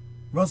sucks.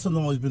 Wrestling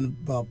always been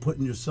about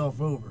putting yourself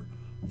over.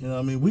 You know what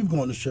I mean? We've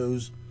gone to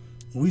shows.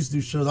 When we used to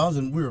do shows,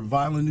 we were in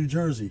Violent, New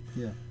Jersey.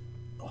 Yeah.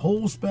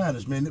 Whole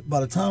Spanish, man. By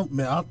the time,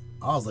 man,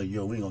 I was like,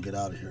 yo, we ain't gonna get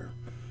out of here.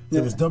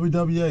 Yeah. It was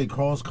WWA,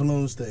 Carlos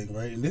Colon's thing,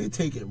 right? And they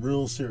take it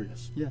real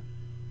serious. Yeah.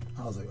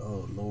 I was like,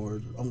 oh,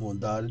 Lord, I'm gonna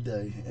die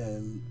today.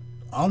 And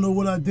I don't know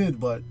what I did,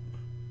 but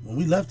when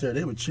we left there,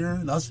 they were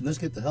cheering. I said, let's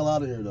get the hell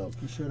out of here, though.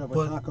 You showed up But-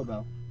 with Taco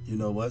Bell. You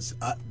know what?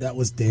 That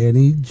was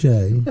Danny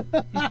J,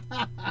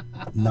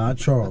 not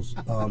Charles.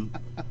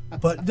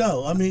 But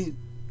no, I mean,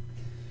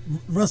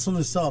 wrestling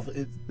itself,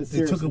 they took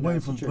seriously, away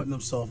that's from true. putting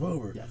themselves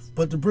over. Yes.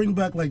 But to bring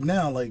back like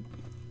now, like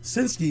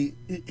Sinski,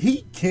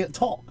 he can't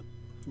talk,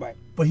 Right.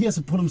 but he has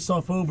to put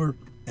himself over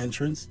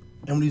entrance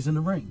and when he's in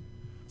the ring.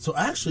 So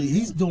actually,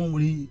 he's doing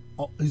what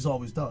he's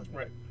always done.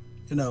 Right.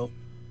 You know,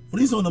 when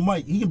he's on the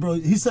mic,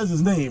 he says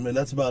his name and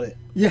that's about it.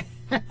 Yeah.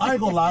 I ain't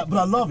gonna lie, but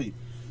I love him.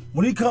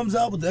 When he comes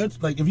out with the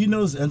like, if you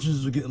notice, the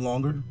entrances are getting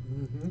longer.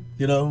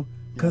 You know,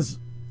 because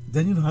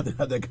then you don't have to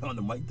have that guy on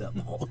the mic that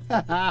long.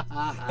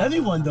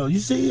 Anyone though, you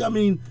see, I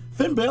mean,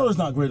 Finn Balor's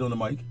not great on the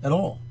mic at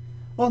all.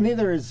 Well,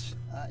 neither is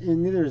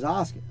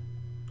Asuka.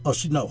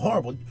 Oh,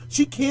 horrible.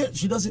 She can't.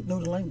 She doesn't know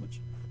the language.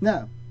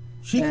 No.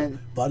 She. And-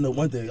 But I know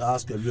one thing,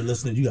 Oscar. If you're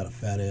listening, you got a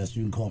fat ass.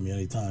 You can call me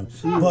anytime.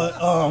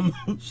 But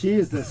She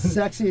is the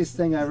sexiest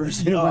thing I've ever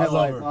seen in Oh, my I love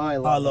life. her. Oh, I I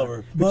love love her.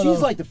 her. But But,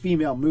 she's like the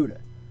female Muda.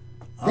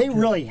 They Okay.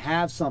 really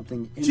have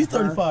something in she's her.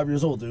 35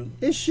 years old, dude.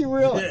 Is she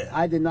really? Yeah.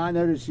 I did not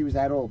notice she was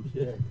that old.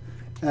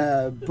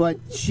 Yeah. But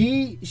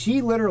she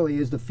literally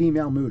is the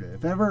female Muda.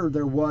 If ever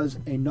there was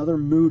another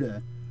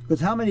Muda,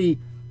 because how many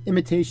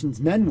imitations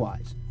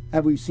men-wise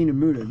have we seen of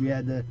Muda? We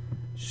had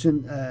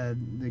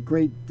the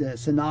great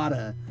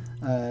Sonata.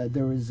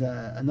 There was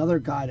another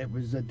guy that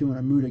was doing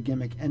a Muda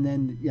gimmick, and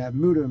then you have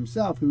Muda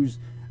himself, who's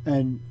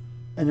an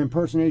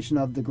impersonation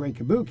of the Great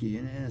Kabuki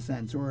in a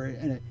sense,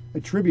 or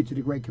a tribute to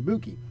the Great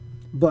Kabuki.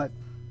 But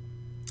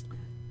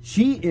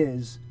she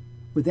is,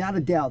 without a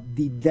doubt,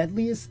 the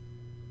deadliest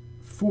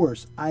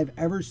force I've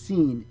ever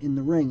seen in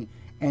the ring,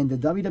 and the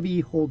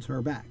WWE holds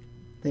her back.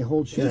 They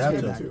hold They have Shinsuke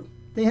to. back.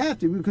 They have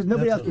to because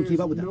nobody Have else to. can keep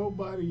up with them.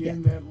 Nobody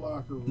in that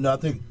locker room.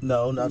 Nothing.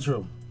 No, not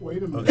true.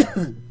 Wait a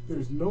minute.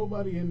 There's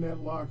nobody in that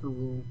locker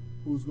room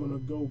who's going to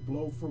go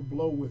blow for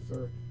blow with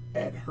her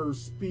at her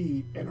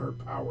speed and her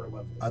power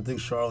level. I think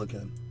Charlotte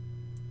can.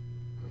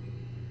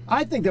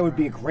 I think that would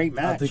be a great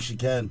match. I think she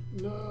can.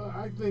 No,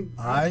 I think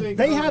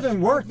They her- haven't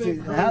worked I think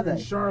it, her have and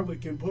they?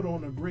 Charlotte can put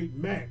on a great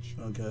match,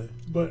 Okay.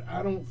 but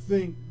I don't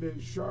think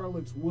that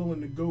Charlotte's willing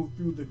to go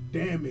through the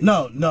damage.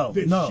 No.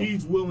 that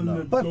she's willing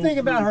to. But go think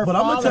about through. her But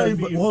I'm gonna father, tell you,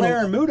 but hold Flair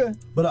on. and Muda.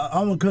 But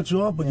I'm gonna cut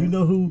you off. But you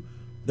know who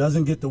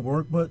doesn't get the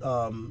work, but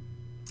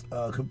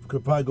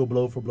could probably go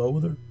blow for blow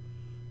with her,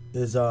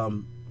 is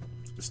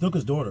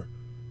Snooker's daughter.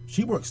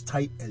 She works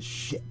tight as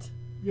shit.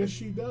 Yes,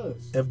 she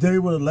does. If they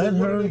would have But let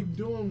what are her, they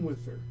doing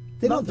with her?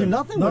 They don't do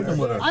nothing Nothing with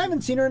her. with her. I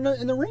haven't seen her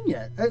in the ring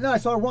yet. No, I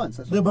saw her once.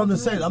 I saw yeah, her but I'm once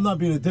just in the saying, ring. I'm not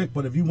being a dick.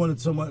 But if you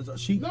wanted someone,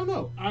 she,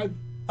 No. I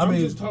I'm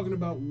mean, just talking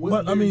about what but,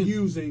 I they're mean,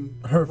 using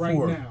her right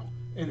for. now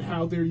and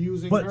how they're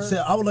using but her. say,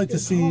 I would like to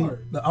It's see.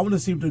 hard. I want to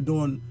see what they're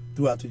doing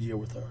throughout the year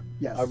with her.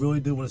 Yes. I really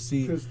do want to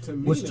see 'Cause to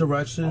me, which that's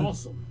direction.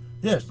 Awesome.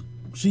 Yes,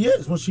 she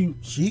is. When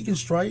she can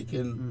strike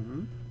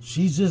and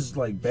she's just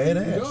like She can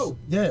badass. go.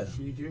 Yeah.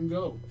 She can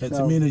go. And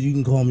So- Tamina, you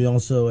can call me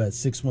also at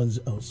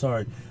 610. Oh,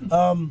 sorry.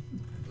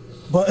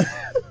 But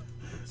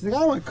She's like, I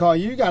don't want to call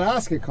you. You got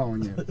Oscar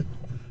calling you.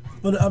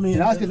 but I mean,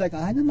 And Oscar's like,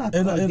 I did not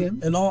call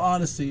him. in all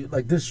honesty,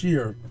 like this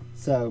year,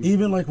 So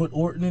even like with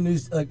Orton and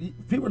these, like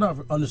people not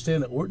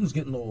understand that Orton's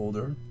getting a little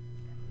older.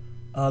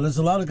 There's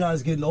a lot of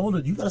guys getting older.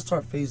 You got to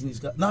start phasing these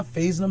guys, not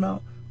phasing them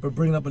out, but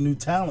bringing up a new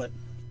talent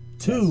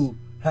to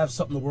have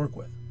something to work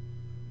with.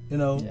 You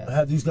know, Yes.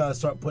 have these guys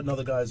start putting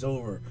other guys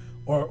over,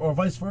 or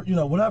vice versa. You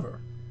know, whatever.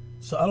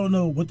 So I don't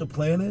know what the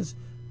plan is,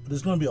 but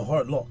it's going to be a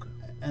hard look.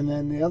 and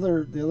then the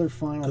other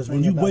final Because thing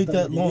when you about wait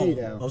that WWE, long,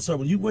 though, I'm sorry,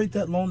 when you wait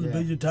that long to Yeah.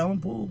 build your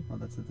talent pool, well,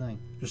 that's the thing.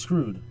 you're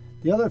screwed.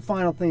 The other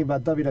final thing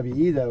about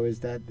WWE though is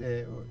that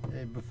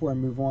before I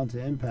move on to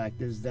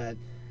Impact is that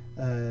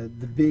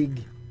the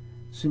big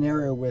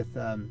scenario with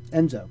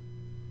Enzo.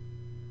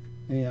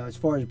 You know, as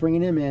far as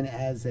bringing him in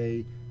as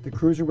the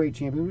cruiserweight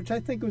champion, which I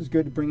think was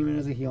good to bring him in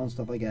as a heel and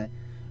stuff like that,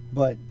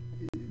 but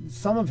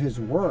some of his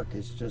work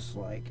is just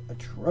like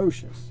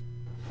atrocious,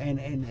 and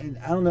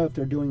I don't know if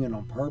they're doing it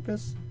on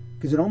purpose,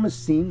 because it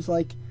almost seems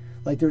like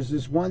there's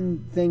this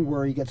one thing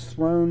where he gets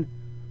thrown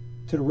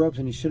to the ropes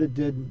and he should have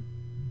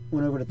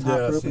went over the top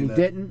rope and he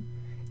didn't,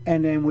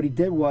 and then what he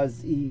did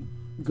was he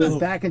goes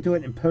back into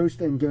it and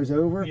post and goes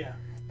over. Yeah.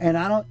 And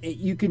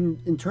you can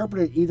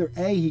interpret it either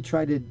A, he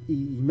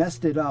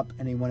messed it up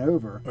and he went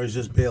over, Or he's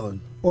just bailing.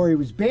 or he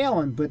was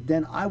bailing, but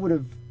then I would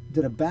have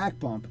did a back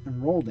bump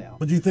and rolled out.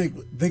 But you think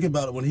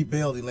about it, when he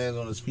bailed, he landed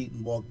on his feet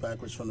and walked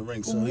backwards from the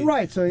ring. So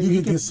So you he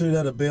can consider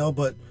that a bail,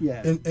 but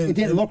Yeah, it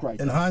didn't look right,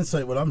 In though.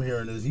 hindsight, what I'm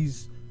hearing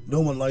is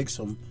no one likes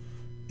him.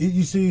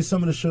 You see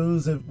some of the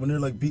shows that when they're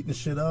like beating the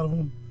shit out of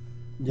him,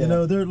 Yeah. you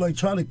know, they're like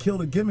trying to kill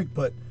the gimmick,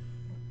 but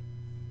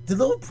the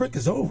little prick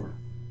is over.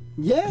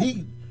 Yeah.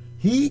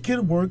 He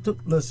can work the.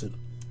 Listen,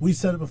 we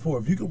said it before.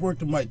 If you can work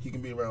the mic, you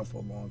can be around for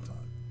a long time.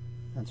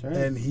 That's right.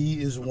 And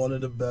he is one of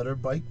the better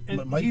mic And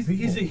people.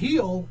 he's a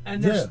heel,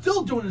 and they're Yeah.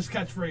 still doing his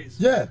catchphrase.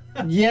 Yeah,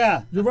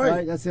 yeah. you're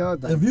right. That's the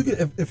other thing. If you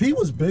could, if he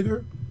was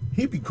bigger,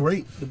 he'd be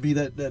great to be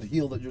that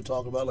heel that you're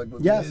talking about, like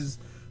with Yes. Miz.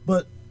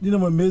 But you know,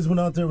 when Miz went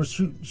out there was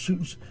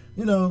shooting,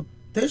 you know,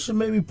 they should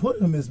maybe put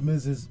him as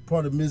Miz's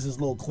part of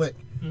Miz's little clique.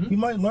 He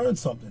might learn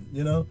something,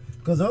 you know,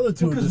 because the other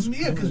two are Because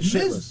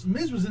just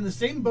Miz was in the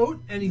same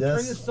boat, and he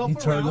turned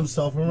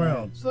himself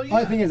around. So yeah,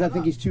 Only thing is, I why think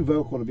not? he's too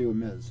vocal to be with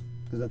Miz,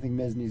 because I think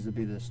Miz needs to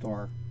be the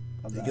star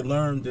of You that. can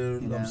learn,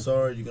 dude. Yeah. I'm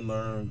sorry, you can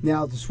learn.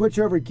 Now, to switch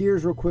over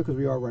gears real quick, because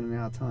we are running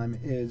out of time,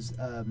 is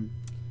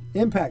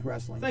Impact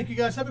Wrestling. Thank you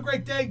guys. Have a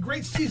great day.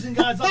 Great season,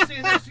 guys. I'll see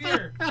you next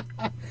year.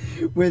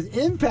 With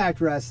Impact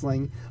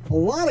Wrestling, a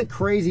lot of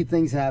crazy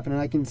things happen, and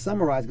I can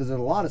summarize because there's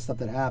a lot of stuff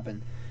that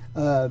happened.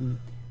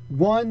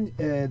 One,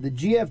 the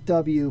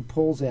GFW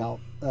pulls out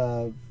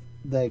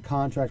the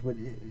contract with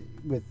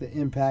the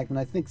Impact, and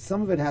I think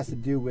some of it has to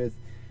do with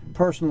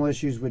personal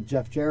issues with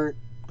Jeff Jarrett,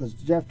 because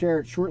Jeff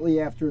Jarrett, shortly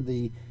after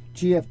the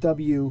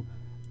GFW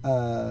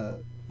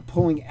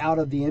pulling out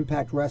of the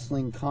Impact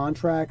Wrestling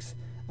contracts,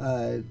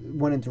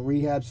 went into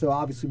rehab. So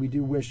obviously we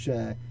do wish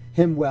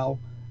him well,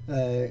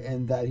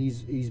 and that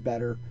he's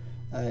better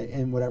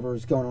in whatever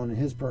is going on in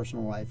his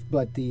personal life.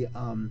 But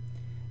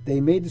they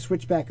made the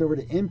switch back over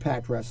to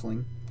Impact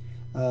Wrestling,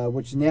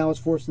 which now is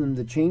forcing them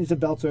to change the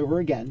belts over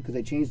again, because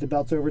they changed the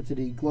belts over to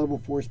the Global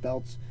Force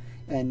belts,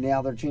 and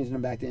now they're changing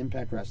them back to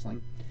Impact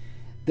Wrestling.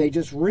 They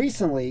just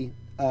recently,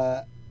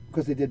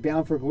 because they did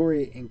Bound for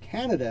Glory in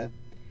Canada,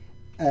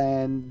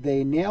 and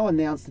they now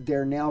announced that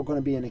they're now going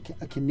to be in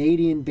a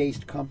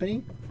Canadian-based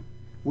company,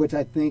 which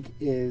I think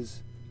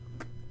is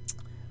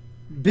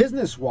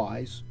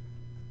business-wise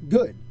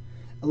good.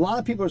 A lot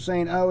of people are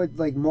saying, "Oh,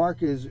 like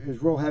Mark is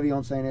real heavy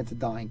on saying it's a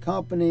dying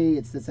company.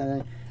 It's this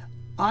and that."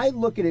 I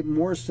look at it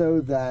more so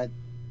that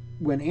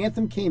when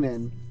Anthem came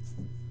in,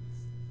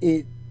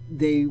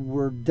 they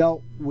were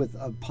dealt with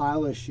a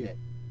pile of shit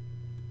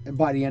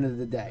by the end of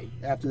the day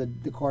after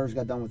the Carters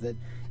got done with it,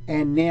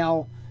 and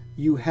now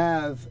you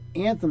have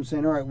Anthem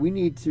saying, "All right, we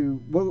need to.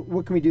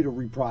 What can we do to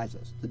reprise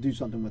this? To do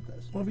something with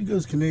this? Well, if he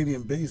goes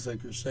Canadian based,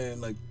 like you're saying,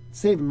 like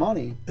Saving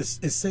money. it's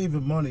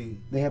saving money.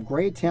 They have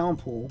great talent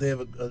pool. They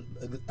have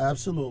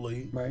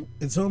absolutely Right.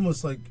 It's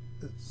almost like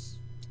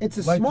It's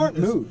a like smart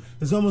it's- move.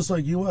 It's almost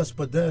like US,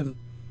 but then,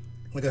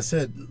 like I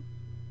said,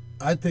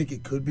 I think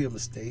it could be a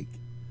mistake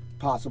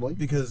Possibly.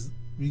 because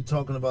you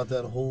talking about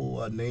that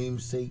whole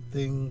namesake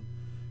thing.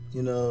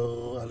 You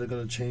know, are they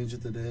going to change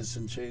it to this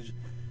and change?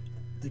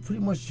 They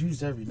pretty much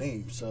used every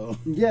name, so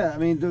Yeah, I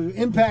mean, the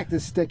impact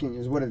is sticking,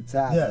 is what it's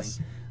happening. yes.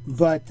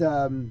 But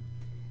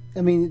I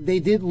mean, they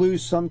did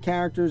lose some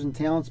characters and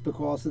talents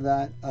because of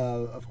that,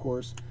 of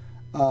course.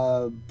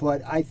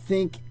 But I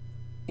think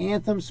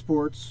Anthem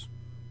Sports,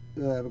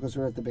 because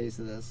they're at the base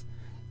of this,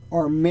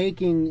 are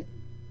making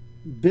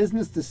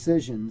business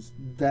decisions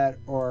that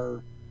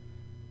are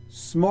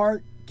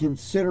smart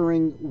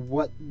considering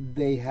what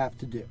they have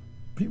to do.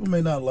 People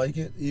may not like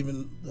it,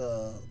 even,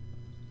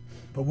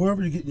 but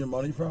wherever you're getting your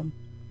money from,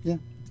 Yeah.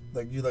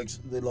 like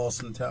they lost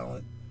some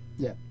talent.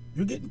 Yeah.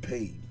 You're getting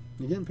paid.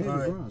 You're getting paid All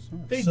right. for us. Yeah.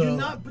 They So- do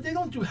not, but they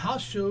don't do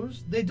house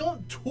shows. They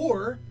don't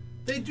tour.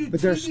 They do But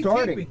TV they're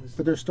starting. tapings.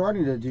 But they're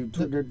starting to do.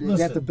 They have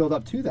Listen, to build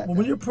up to that. Well,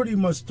 when you're pretty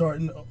much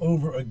starting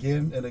over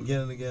again and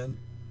again and again,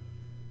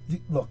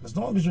 look, as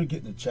long as you're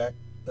getting a check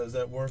as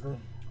that worker,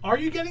 Are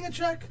you getting a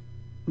check?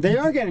 They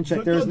are getting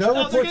checked. There's no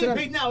they're reports getting of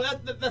paid now.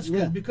 That's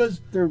Yeah. good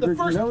because There- the there's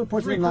first no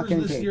reports of three them not quarters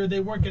getting of this paid. year they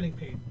weren't getting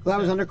paid. Well,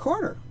 that was under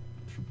Carter.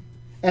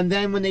 And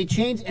then when they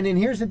changed, and then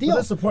here's the but deal.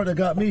 that's the part that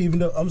got me. Even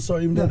though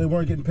Yeah. they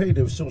weren't getting paid,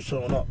 they were still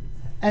showing up.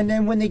 And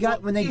then when they did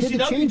the ECW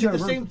did changeover, the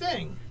same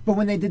thing. but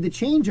when they did the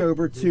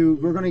changeover to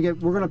we're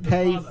gonna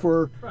pay product.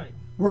 for Right.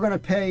 we're gonna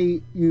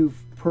pay you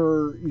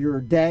per your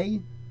day,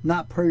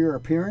 not per your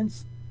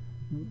appearance.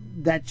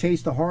 That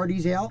chased the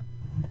Hardys out,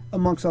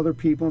 amongst other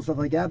people and stuff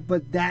like that.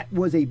 But that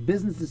was a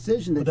business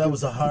decision that, But that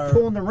was a higher-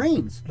 pulling the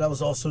reins. That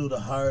was also the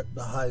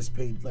highest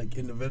paid like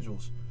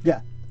individuals.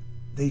 Yeah,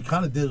 They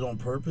kind of did it on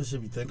purpose,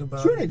 if you think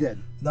about sure it. they did.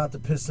 Not to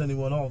piss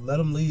anyone off. Let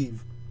them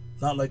leave.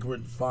 Not like we're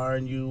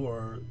firing you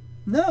or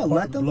No, let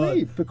parting them blood.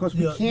 leave because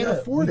we can't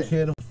afford we it.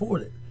 can't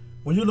afford it.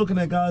 When you're looking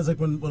at guys like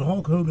when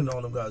Hulk Hogan and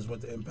all them guys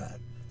went to Impact,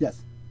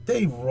 Yes,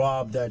 they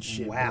robbed that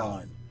shit Wow.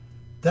 blind.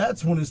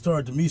 That's when it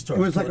started to me. it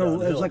was like going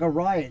downhill. a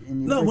riot.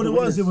 And No, what it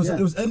was, it was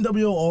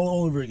NWO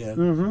all over again.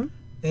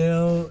 Mm-hmm. You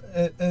know,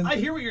 and I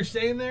hear what you're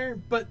saying there,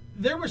 but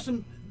there were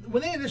some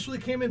when they initially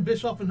came in,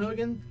 Bischoff and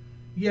Hogan.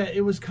 Yeah,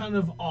 it was kind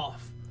of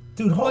off.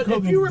 dude, Hulk But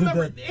Hogan if you did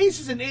remember, that.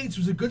 Aces and Eights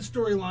was a good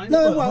storyline.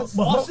 No, it was.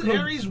 But Hulk Austin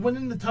Hogan- Aries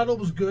winning the title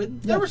was good.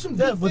 Yeah. There were some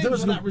Yeah, good but things there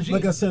was in that regime.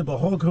 like I said, but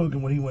Hulk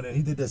Hogan when he went in,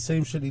 he did that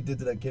same shit he did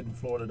to that kid in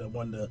Florida that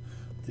won the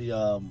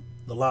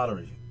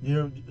lottery.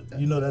 You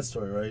know that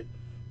story, right?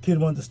 Kid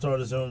wanted to start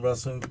his own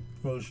wrestling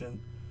promotion,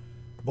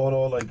 bought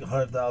all like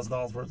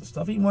 $100,000 worth of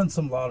stuff. He won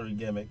some lottery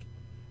gimmick.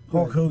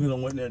 Hulk Right.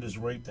 Hogan went in there and just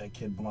raped that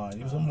kid blind.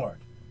 He was a mark.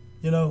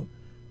 You know,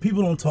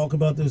 people don't talk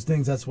about those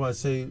things. That's why I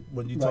say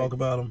when you Right. talk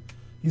about him,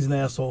 he's an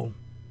asshole.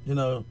 You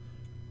know.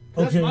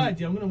 That's my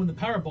idea. I'm going to win the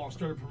Powerball and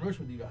start a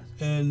promotion with you guys.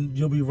 And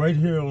you'll be right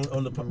here on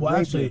the. Well,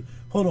 Right actually, here.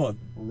 hold on.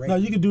 Right. Now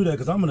you can do that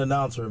because I'm an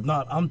announcer. If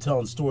not, I'm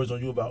telling stories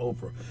on you about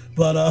Oprah.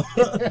 But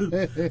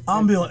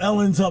I'm being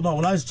Ellen talking about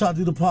when I try to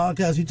do the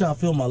podcast. He try to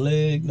feel my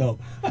leg. No,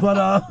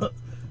 but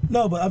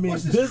no, but I mean,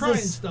 What's this trying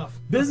business. stuff?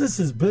 Business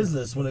is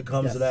business when it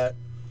comes Yes. to that.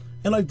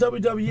 And like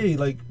WWE,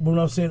 like when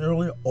I was saying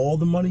earlier, all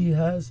the money he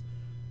has,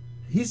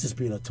 he's just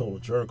being a total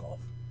jerk off.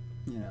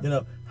 Yeah. You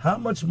know, how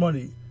much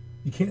money,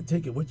 you can't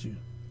take it with you.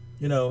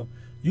 You know,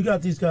 you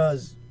got these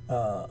guys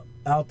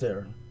out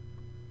there,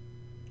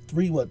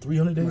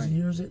 300 days Right. a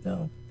year, is it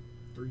now?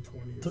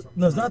 320 or something.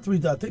 No, it's not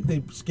 3. I think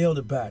they scaled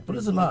it back, but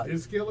it's a lot. Did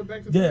it scale it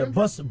back to Yeah,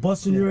 300?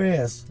 busting your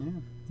ass. Yeah.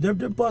 They're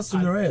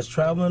busting their ass,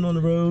 traveling on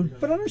the road.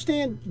 But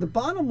understand, the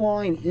bottom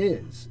line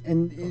is,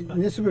 and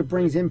this is what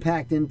brings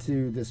Impact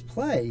into this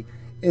play,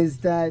 is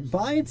that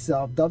by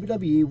itself,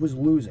 WWE was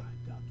losing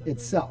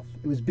itself.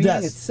 It was beating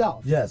Yes.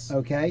 itself. Yes.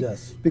 Okay.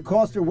 Yes.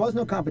 Because there was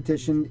no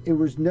competition, there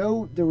was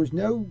no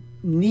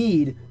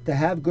need to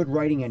have good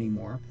writing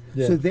anymore.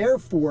 Yeah. So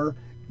therefore,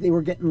 they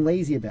were getting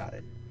lazy about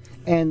it.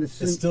 And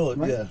It's still,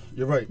 right? yeah,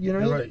 you're right. You know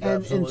you're what I right. mean?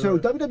 And absolutely so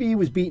right. WWE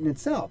was beating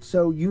itself.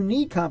 So you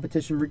need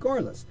competition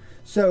regardless.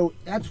 So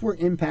that's where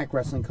Impact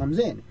Wrestling comes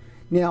in.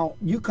 Now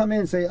you come in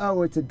and say,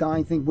 "Oh, it's a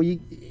dying thing." Well,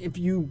 if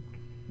you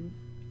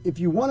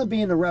want to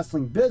be in the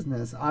wrestling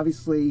business,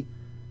 obviously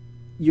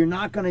you're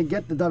not going to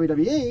get the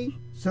WWE.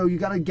 So you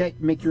got to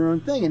make your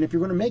own thing. And if you're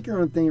going to make your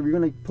own thing, if you're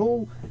going to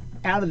pull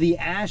out of the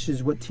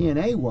ashes what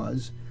TNA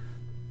was,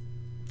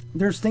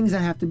 there's things that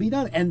have to be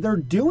done, and they're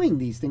doing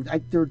these things.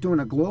 They're doing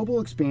a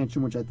global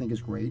expansion, which I think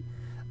is great.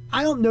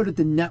 I don't know that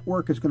the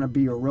network is going to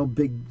be a real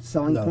big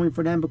selling No. point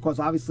for them because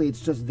obviously it's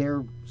just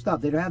their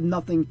stuff. They don't have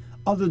nothing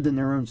other than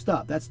their own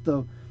stuff. That's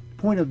the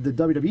point of the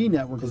WWE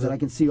network, is that I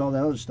can see all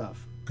the other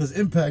stuff. Because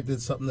Impact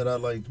did something that I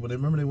liked. When they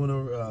went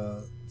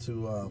over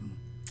to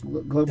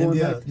Global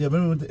India. Impact. Yeah,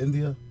 remember we went to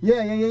India?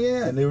 Yeah.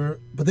 And they were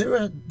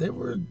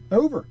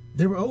Over.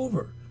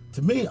 over.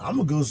 To me, I'm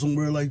gonna go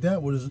somewhere like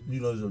that where there's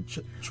there's a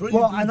trillion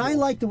Well, people. and I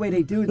like the way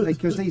they do it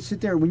because they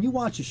sit there. When you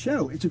watch a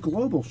show, it's a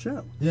global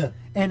show. Yeah.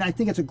 And I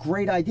think it's a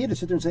great idea to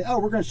sit there and say, "Oh,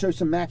 we're going to show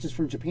some matches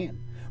from Japan.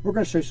 We're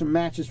going to show some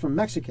matches from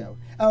Mexico.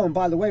 Oh, and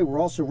by the way, we're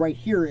also right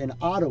here in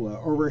Ottawa,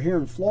 or we're here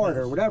in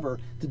Florida, or whatever,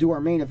 to do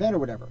our main event or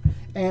whatever."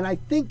 And I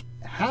think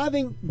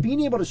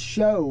being able to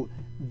show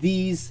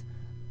these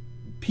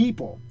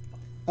people,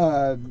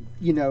 in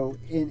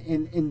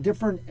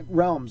different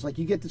realms, like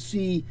you get to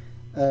see.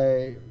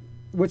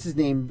 What's his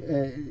name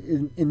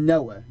in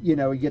Noah? You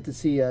get to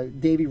see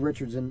Davey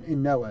Richards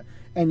in Noah,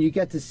 and you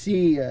get to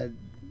see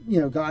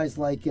guys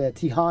like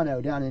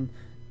Tejano down in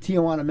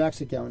Tijuana,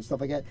 Mexico, and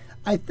stuff like that.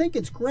 I think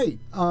it's great.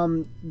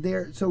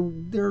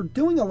 They're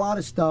doing a lot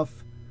of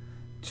stuff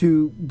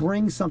to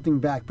bring something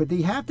back, but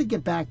they have to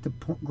get back to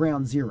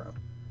ground zero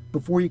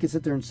before you can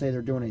sit there and say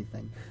they're doing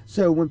anything.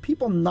 So when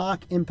people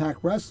knock Impact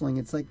Wrestling,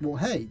 it's like, well,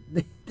 hey,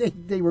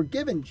 they were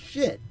given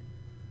shit.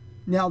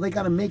 Now they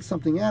got to make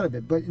something out of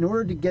it, but in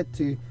order to get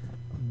to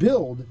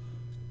build,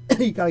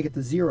 you got to get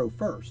to zero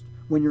first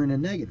when you're in a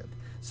negative.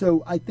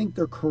 So I think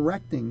they're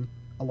correcting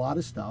a lot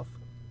of stuff,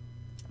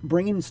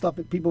 bringing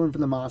people in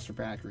from the Monster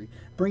Factory,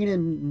 bringing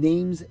in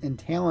names and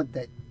talent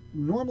that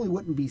normally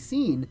wouldn't be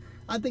seen.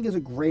 I think is a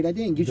great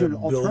idea and gives They're you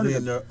an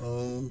alternative. building their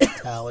own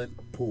talent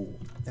pool.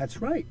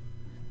 That's right,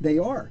 they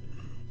are.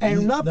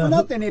 And not for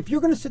nothing, if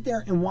you're going to sit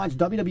there and watch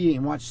WWE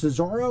and watch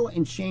Cesaro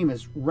and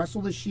Sheamus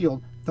wrestle the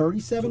Shield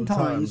 37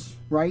 times,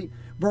 right?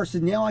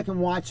 Versus now I can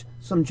watch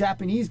some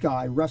Japanese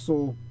guy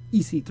wrestle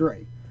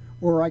EC3.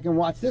 Or I can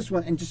watch this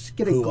one and just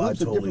get a Who I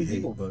glimpse of totally different hate,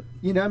 people. but-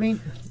 You know what I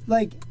mean?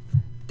 Like,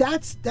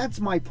 that's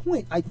my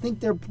point. I think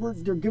they're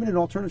giving an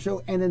alternative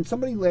show. And then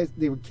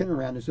they were kidding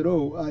around and said,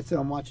 I said,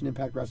 I'm watching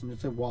Impact Wrestling. I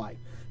said, why?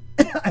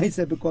 I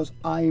said, because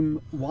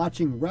I'm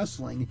watching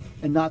wrestling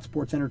and not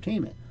sports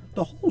entertainment.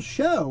 The whole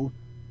show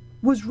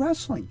was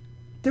wrestling.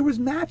 there was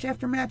match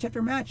after match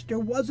after match. There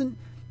was an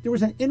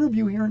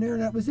interview here and there,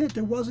 and that was it.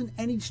 There wasn't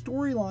any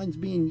storylines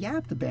being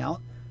yapped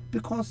about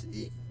because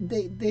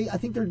they I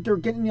think they're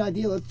getting the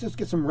idea. Let's just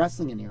get some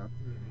wrestling in here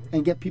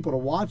and get people to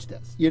watch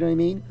this. You know what I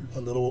mean?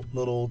 A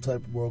little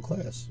type of world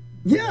class.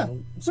 Yeah,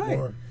 right.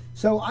 right.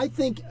 So I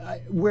think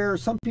where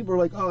some people are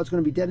like, oh, it's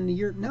going to be dead in a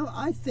year. No,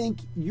 I think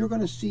you're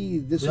going to see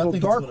this little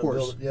dark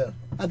horse.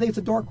 I think it's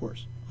a dark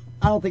horse.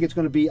 I don't think it's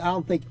going to be.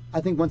 I think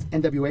once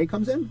NWA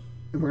comes in,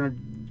 and we're going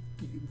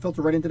to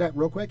filter right into that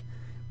real quick.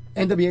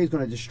 NWA is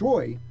going to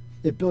destroy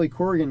if Billy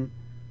Corgan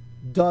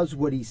does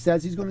what he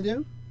says he's going to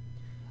do.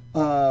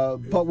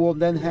 But we'll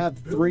then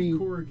have Billy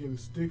Corgan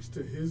sticks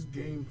to his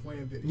game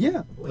plan that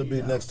it'll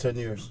be the next 10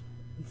 years.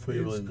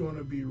 It's going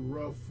to be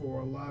rough for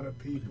a lot of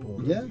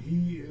people. Yeah,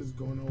 he is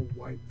going to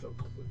wipe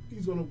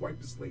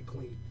the slate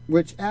clean.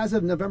 Which, as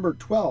of November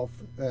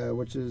 12th,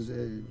 which is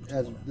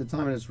as the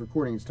time of this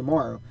recording is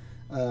tomorrow,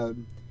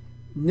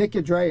 Nick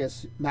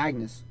Andreas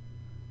Magnus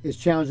is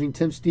challenging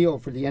Tim Steele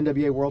for the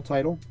NWA World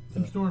Title.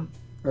 Tim Storm.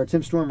 Or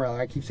Tim Storm, rather.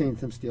 I keep saying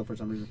Tim Steele for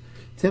some reason.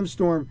 Tim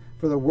Storm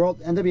for the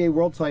NWA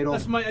World Title.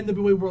 That's my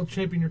NWA World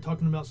Champion you're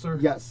talking about, sir.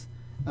 Yes.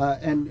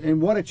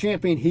 And what a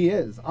champion he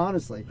is,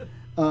 honestly.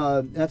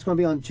 That's going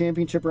to be on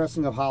Championship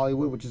Wrestling of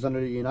Hollywood, which is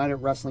under the United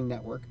Wrestling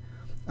Network.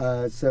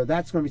 So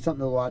that's going to be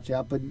something to watch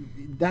out. But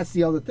that's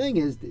the other thing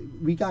is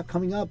we got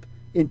coming up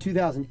in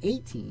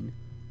 2018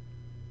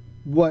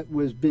 what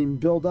was being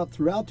built up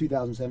throughout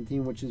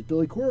 2017, which is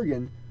Billy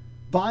Corgan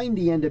buying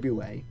the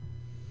NWA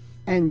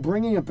and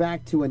bringing it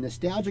back to a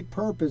nostalgic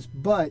purpose,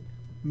 but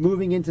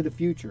moving into the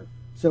future.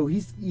 So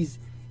he's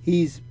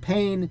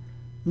paying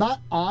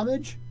not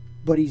homage,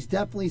 but he's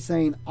definitely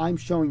saying, I'm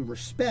showing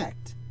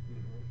respect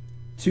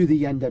to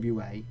the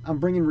NWA. I'm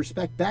bringing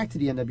respect back to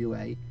the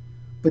NWA,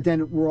 but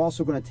then we're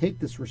also going to take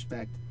this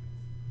respect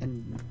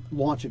and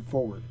launch it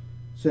forward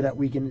so that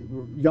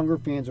younger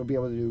fans will be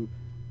able to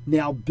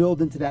now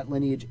build into that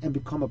lineage and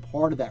become a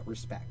part of that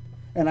respect.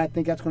 And I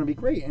think that's going to be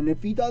great. And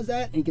if he does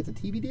that and he gets a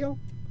TV deal,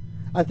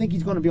 I think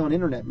he's going to be on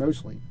internet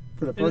mostly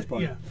for the first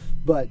part. Yeah.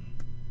 But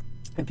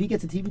if he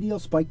gets a TV deal,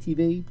 Spike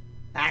TV,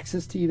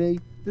 Access TV,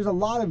 there's a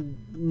lot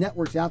of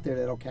networks out there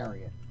that'll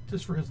carry it.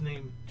 Just for his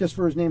name. Just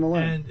for his name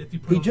alone. And if you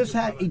put he just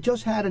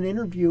had an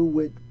interview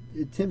with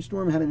Tim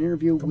Storm had an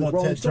interview with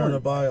Rolling Ted Stone. Turner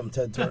by him,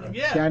 Ted Turner.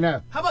 Yeah, I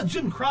know. How about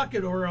Jim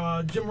Crockett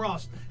or Jim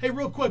Ross? Hey,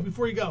 real quick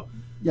before you go,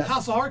 yes.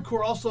 House of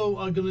Hardcore also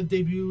going to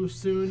debut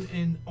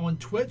soon on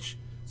Twitch.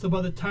 So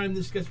by the time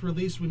this gets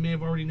released, we may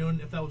have already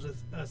known if that was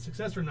a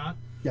success or not.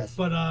 Yes.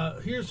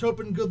 But here's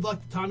hoping good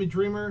luck to Tommy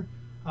Dreamer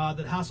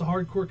that House of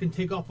Hardcore can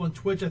take off on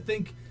Twitch. I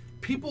think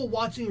people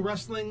watching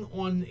wrestling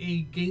on a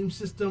game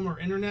system or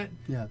internet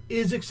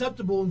is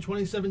acceptable in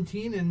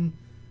 2017, and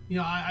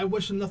I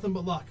wish him nothing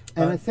but luck.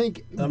 And I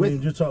think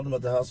mean, you're talking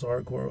about the House of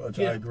Hardcore, which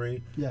I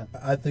agree. Yeah.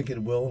 I think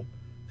it will.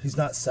 He's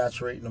not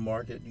saturating the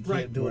market. You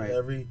can't do it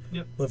every.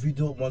 Yep. But if you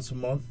do it once a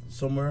month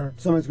somewhere,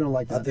 someone's going to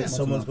like that. I think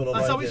someone's going to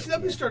like it. That's how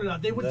WCW started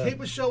out. They would tape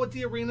a show at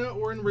the arena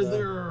or in Ridley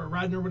or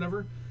Radnor or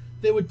whatever.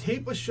 They would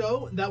tape a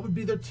show, and that would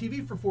be their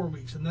TV for 4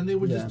 weeks, and then they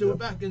would just do it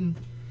back. And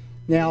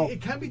now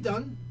it can be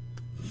done.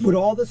 With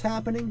all this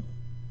happening,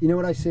 you know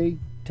what I see?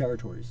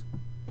 Territories.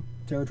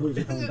 Territories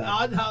are coming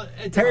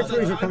back.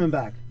 Territories are coming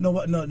back.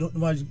 No,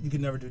 you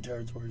can never do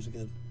territories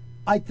again.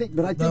 I think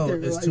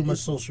it's too much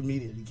social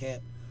media. You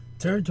can't.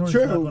 Territories.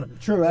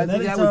 True. I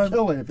think that would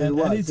kill it if it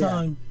was.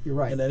 Anytime, you're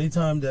right. And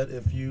anytime that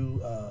if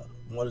you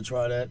want to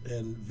try that,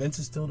 and Vince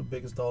is still the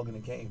biggest dog in the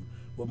game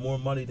with more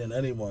money than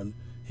anyone,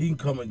 he can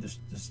come and just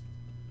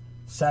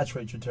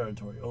saturate your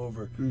territory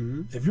over.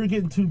 Mm-hmm. If you're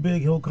getting too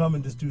big, he'll come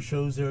and just do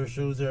shows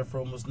there for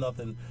almost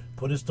nothing.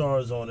 Put his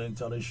stars on it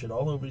until they shit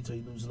all over you until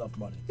you lose enough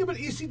money. Yeah, but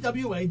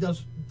ECWA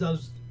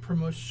does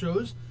promote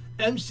shows.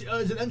 Is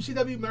it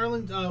MCW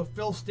Maryland?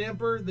 Phil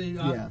Stamper.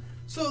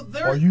 So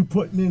are you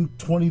putting in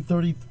 20,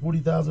 30,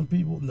 40,000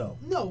 people? No.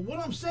 No. What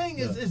I'm saying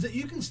is that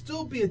you can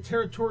still be a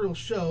territorial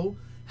show,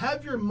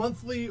 have your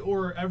monthly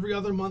or every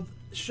other month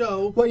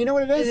show. Well, you know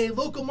what it is? In a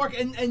local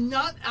market, and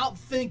not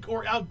outthink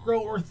or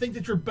outgrow or think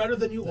that you're better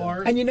than you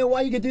are. And you know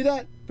why you could do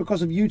that?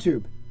 Because of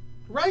YouTube.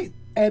 Right.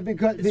 And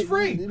because it's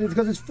free.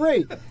 Because it's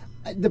free.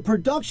 The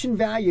production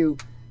value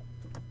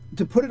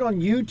to put it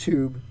on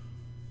YouTube,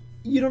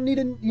 you don't need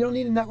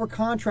a network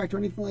contract or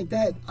anything like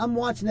that. I'm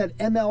watching that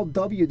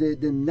MLW,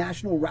 the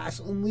National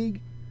Wrestling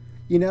League.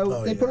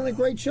 They put on a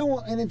great show,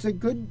 and it's a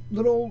good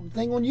little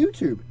thing on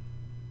YouTube.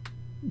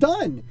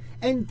 Done.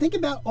 And think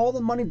about all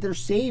the money they're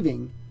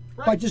saving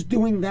by just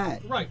doing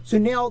that. Right. So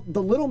now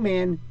the little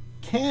man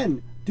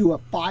can do a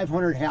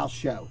 500 house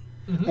show,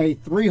 a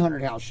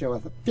 300 house show,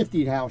 a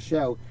 50 house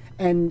show,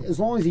 and as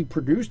long as he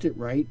produced it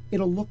right,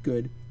 it'll look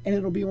good, and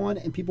it'll be on,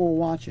 and people will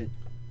watch it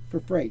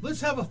for free.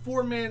 Let's have a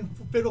 4-man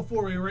Fatal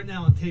 4-Way right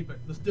now and tape it.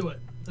 Let's do it.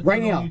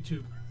 Right now. On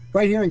YouTube.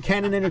 Right here in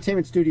Canon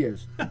Entertainment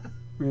Studios. We're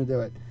going to do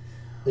it.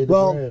 Hey,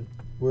 well,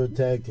 we're a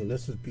tag team.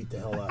 Let's just beat the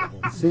hell out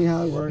of them. See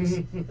how it works?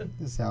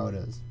 This is how it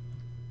is.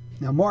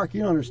 Now, Mark,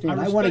 you don't understand.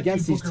 I went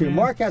against these two. Man.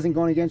 Mark hasn't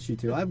gone against you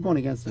two. I've gone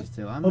against these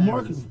two.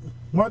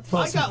 Mark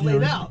I got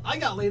laid out. I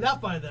got laid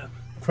out by them.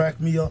 crack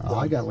me up. Oh,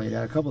 I got laid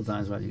out a couple of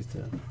times when I used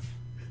to.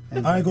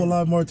 And I ain't gonna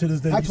lie, Mark, to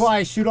this day. that's why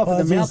I shoot off I at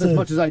was the gonna mouth as say,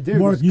 much as I do.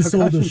 Mark, you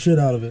sold the concussion- shit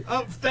out of it.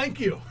 Oh, thank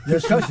you.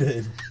 Yes, you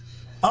did.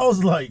 I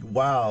was like,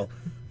 wow.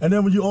 And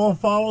then when you all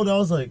followed, I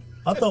was like,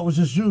 I thought it was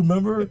just you,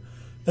 remember?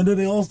 And then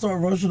they all start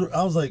rushing.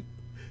 I was like,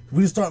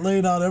 we start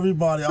laying out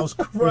everybody. I was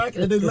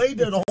cracking, and they laid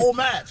there the whole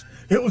match.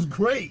 It was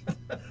great.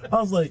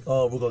 I was like,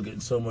 oh, we're gonna get in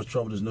so much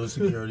trouble. There's no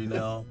security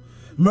now.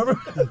 Remember?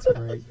 That's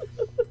great.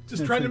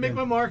 Just trying to make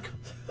my mark.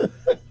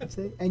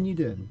 See? And you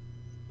did.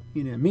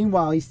 You know.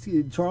 Meanwhile,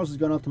 Charles has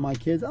gone up to my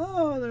kids.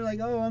 Oh, they're like,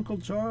 oh, Uncle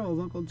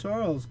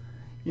Charles.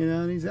 You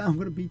know, and he's, I'm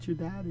gonna beat your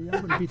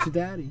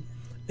daddy.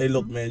 Hey,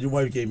 look, man, your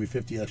wife gave me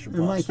 50 extra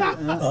And my bucks. kid,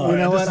 you know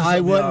this what? is I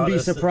something wouldn't be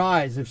honest.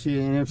 surprised if she.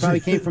 And it probably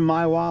came from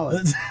my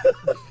wallet.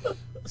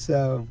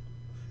 So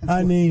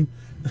I mean,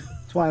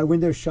 that's why I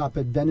window shop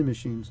at vending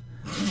machines.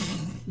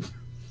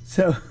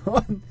 So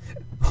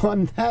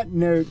on that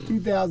note,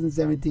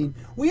 2017,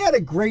 we had a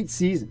great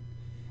season.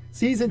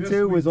 Season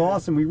 2 was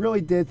awesome. We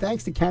really did.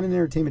 Thanks to Canon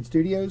Entertainment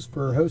Studios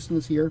for hosting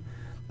us here.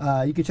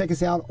 You can check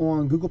us out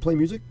on Google Play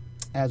Music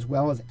as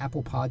well as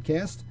Apple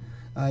Podcast.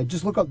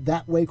 Just look up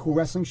That Way Cool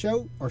Wrestling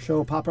Show. Our show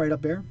will pop right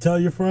up there. tell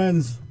your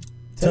friends.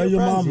 Tell your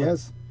friends, mama.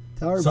 Yes.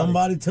 Tell everybody.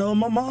 Somebody tell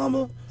my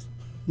mama.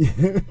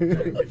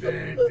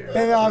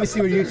 And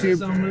obviously with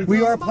YouTube,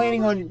 we are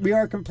planning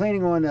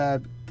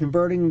on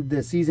converting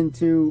the season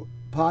 2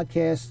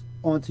 podcast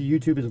onto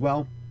YouTube as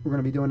well. We're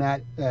going to be doing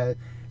that. So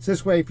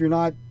this way, if you're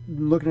not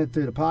looking at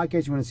the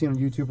podcast, you want to see it on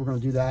YouTube, we're going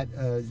to do that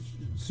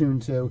soon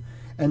too.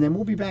 And then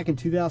we'll be back in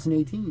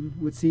 2018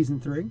 with season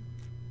 3, and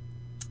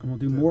we'll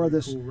do more of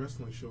this. Cool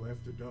Wrestling Show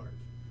After Dark.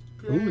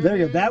 Ooh, there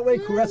you go. That Way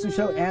Cool Wrestling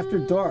Show After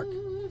Dark.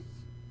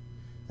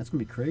 That's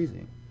going to be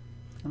crazy.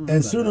 I don't know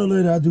And about sooner or that.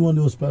 later, I do want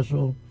to do a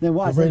special, Then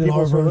why? a Some rated people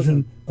R still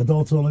version,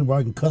 adults only, where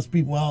I can cuss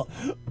people out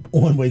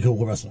on Waco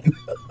Wrestling.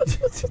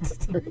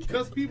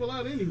 Cuss people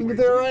out anyway. You can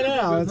do it right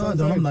now. That's No, what I'm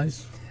no, saying. I'm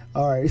nice.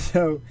 All right,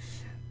 so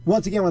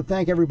once again, I want to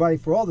thank everybody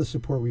for all the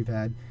support we've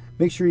had.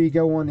 Make sure you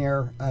go on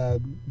there,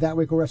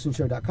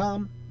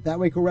 thatwaycoolwrestlingshow.com, That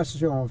Way Cool Wrestling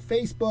Show on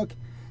Facebook.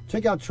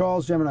 Check out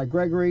Charles, Gemini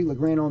Gregory,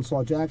 LeGrand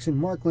Onslaught Jackson,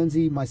 Mark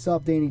Lindsay,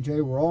 myself, Danny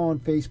J. We're all on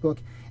Facebook.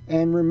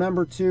 And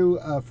remember, too,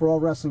 for all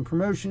wrestling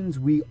promotions,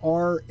 we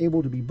are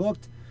able to be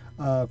booked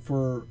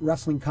for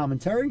wrestling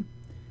commentary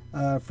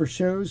for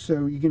shows.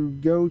 So you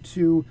can go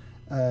to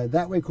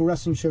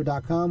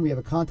thatwaycoolwrestlingshow.com. We have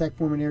a contact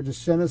form in there.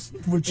 Just send us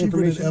We're cheaper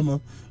than information.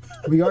 Emma.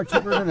 We are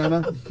cheaper than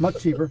Emma,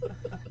 much cheaper.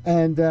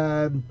 And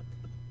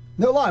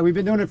no lie, we've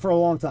been doing it for a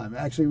long time.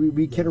 Actually,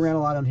 we kid around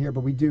a lot on here,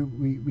 but we do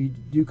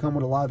come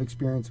with a lot of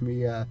experience, and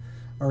we are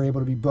able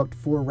to be booked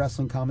for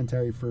wrestling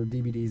commentary for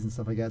DVDs and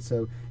stuff like that.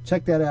 So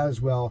check that out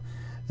as well.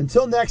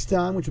 Until next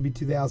time, which will be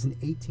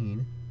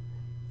 2018,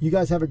 you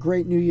guys have a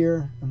great new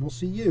year, and we'll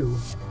see you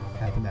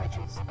at the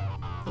matches.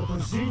 The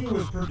proceeding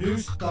was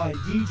produced by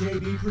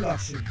DJB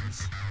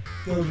Productions.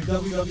 Go to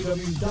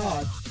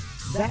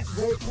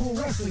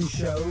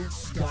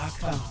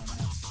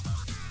www.thatwaycoolwrestlingshow.com.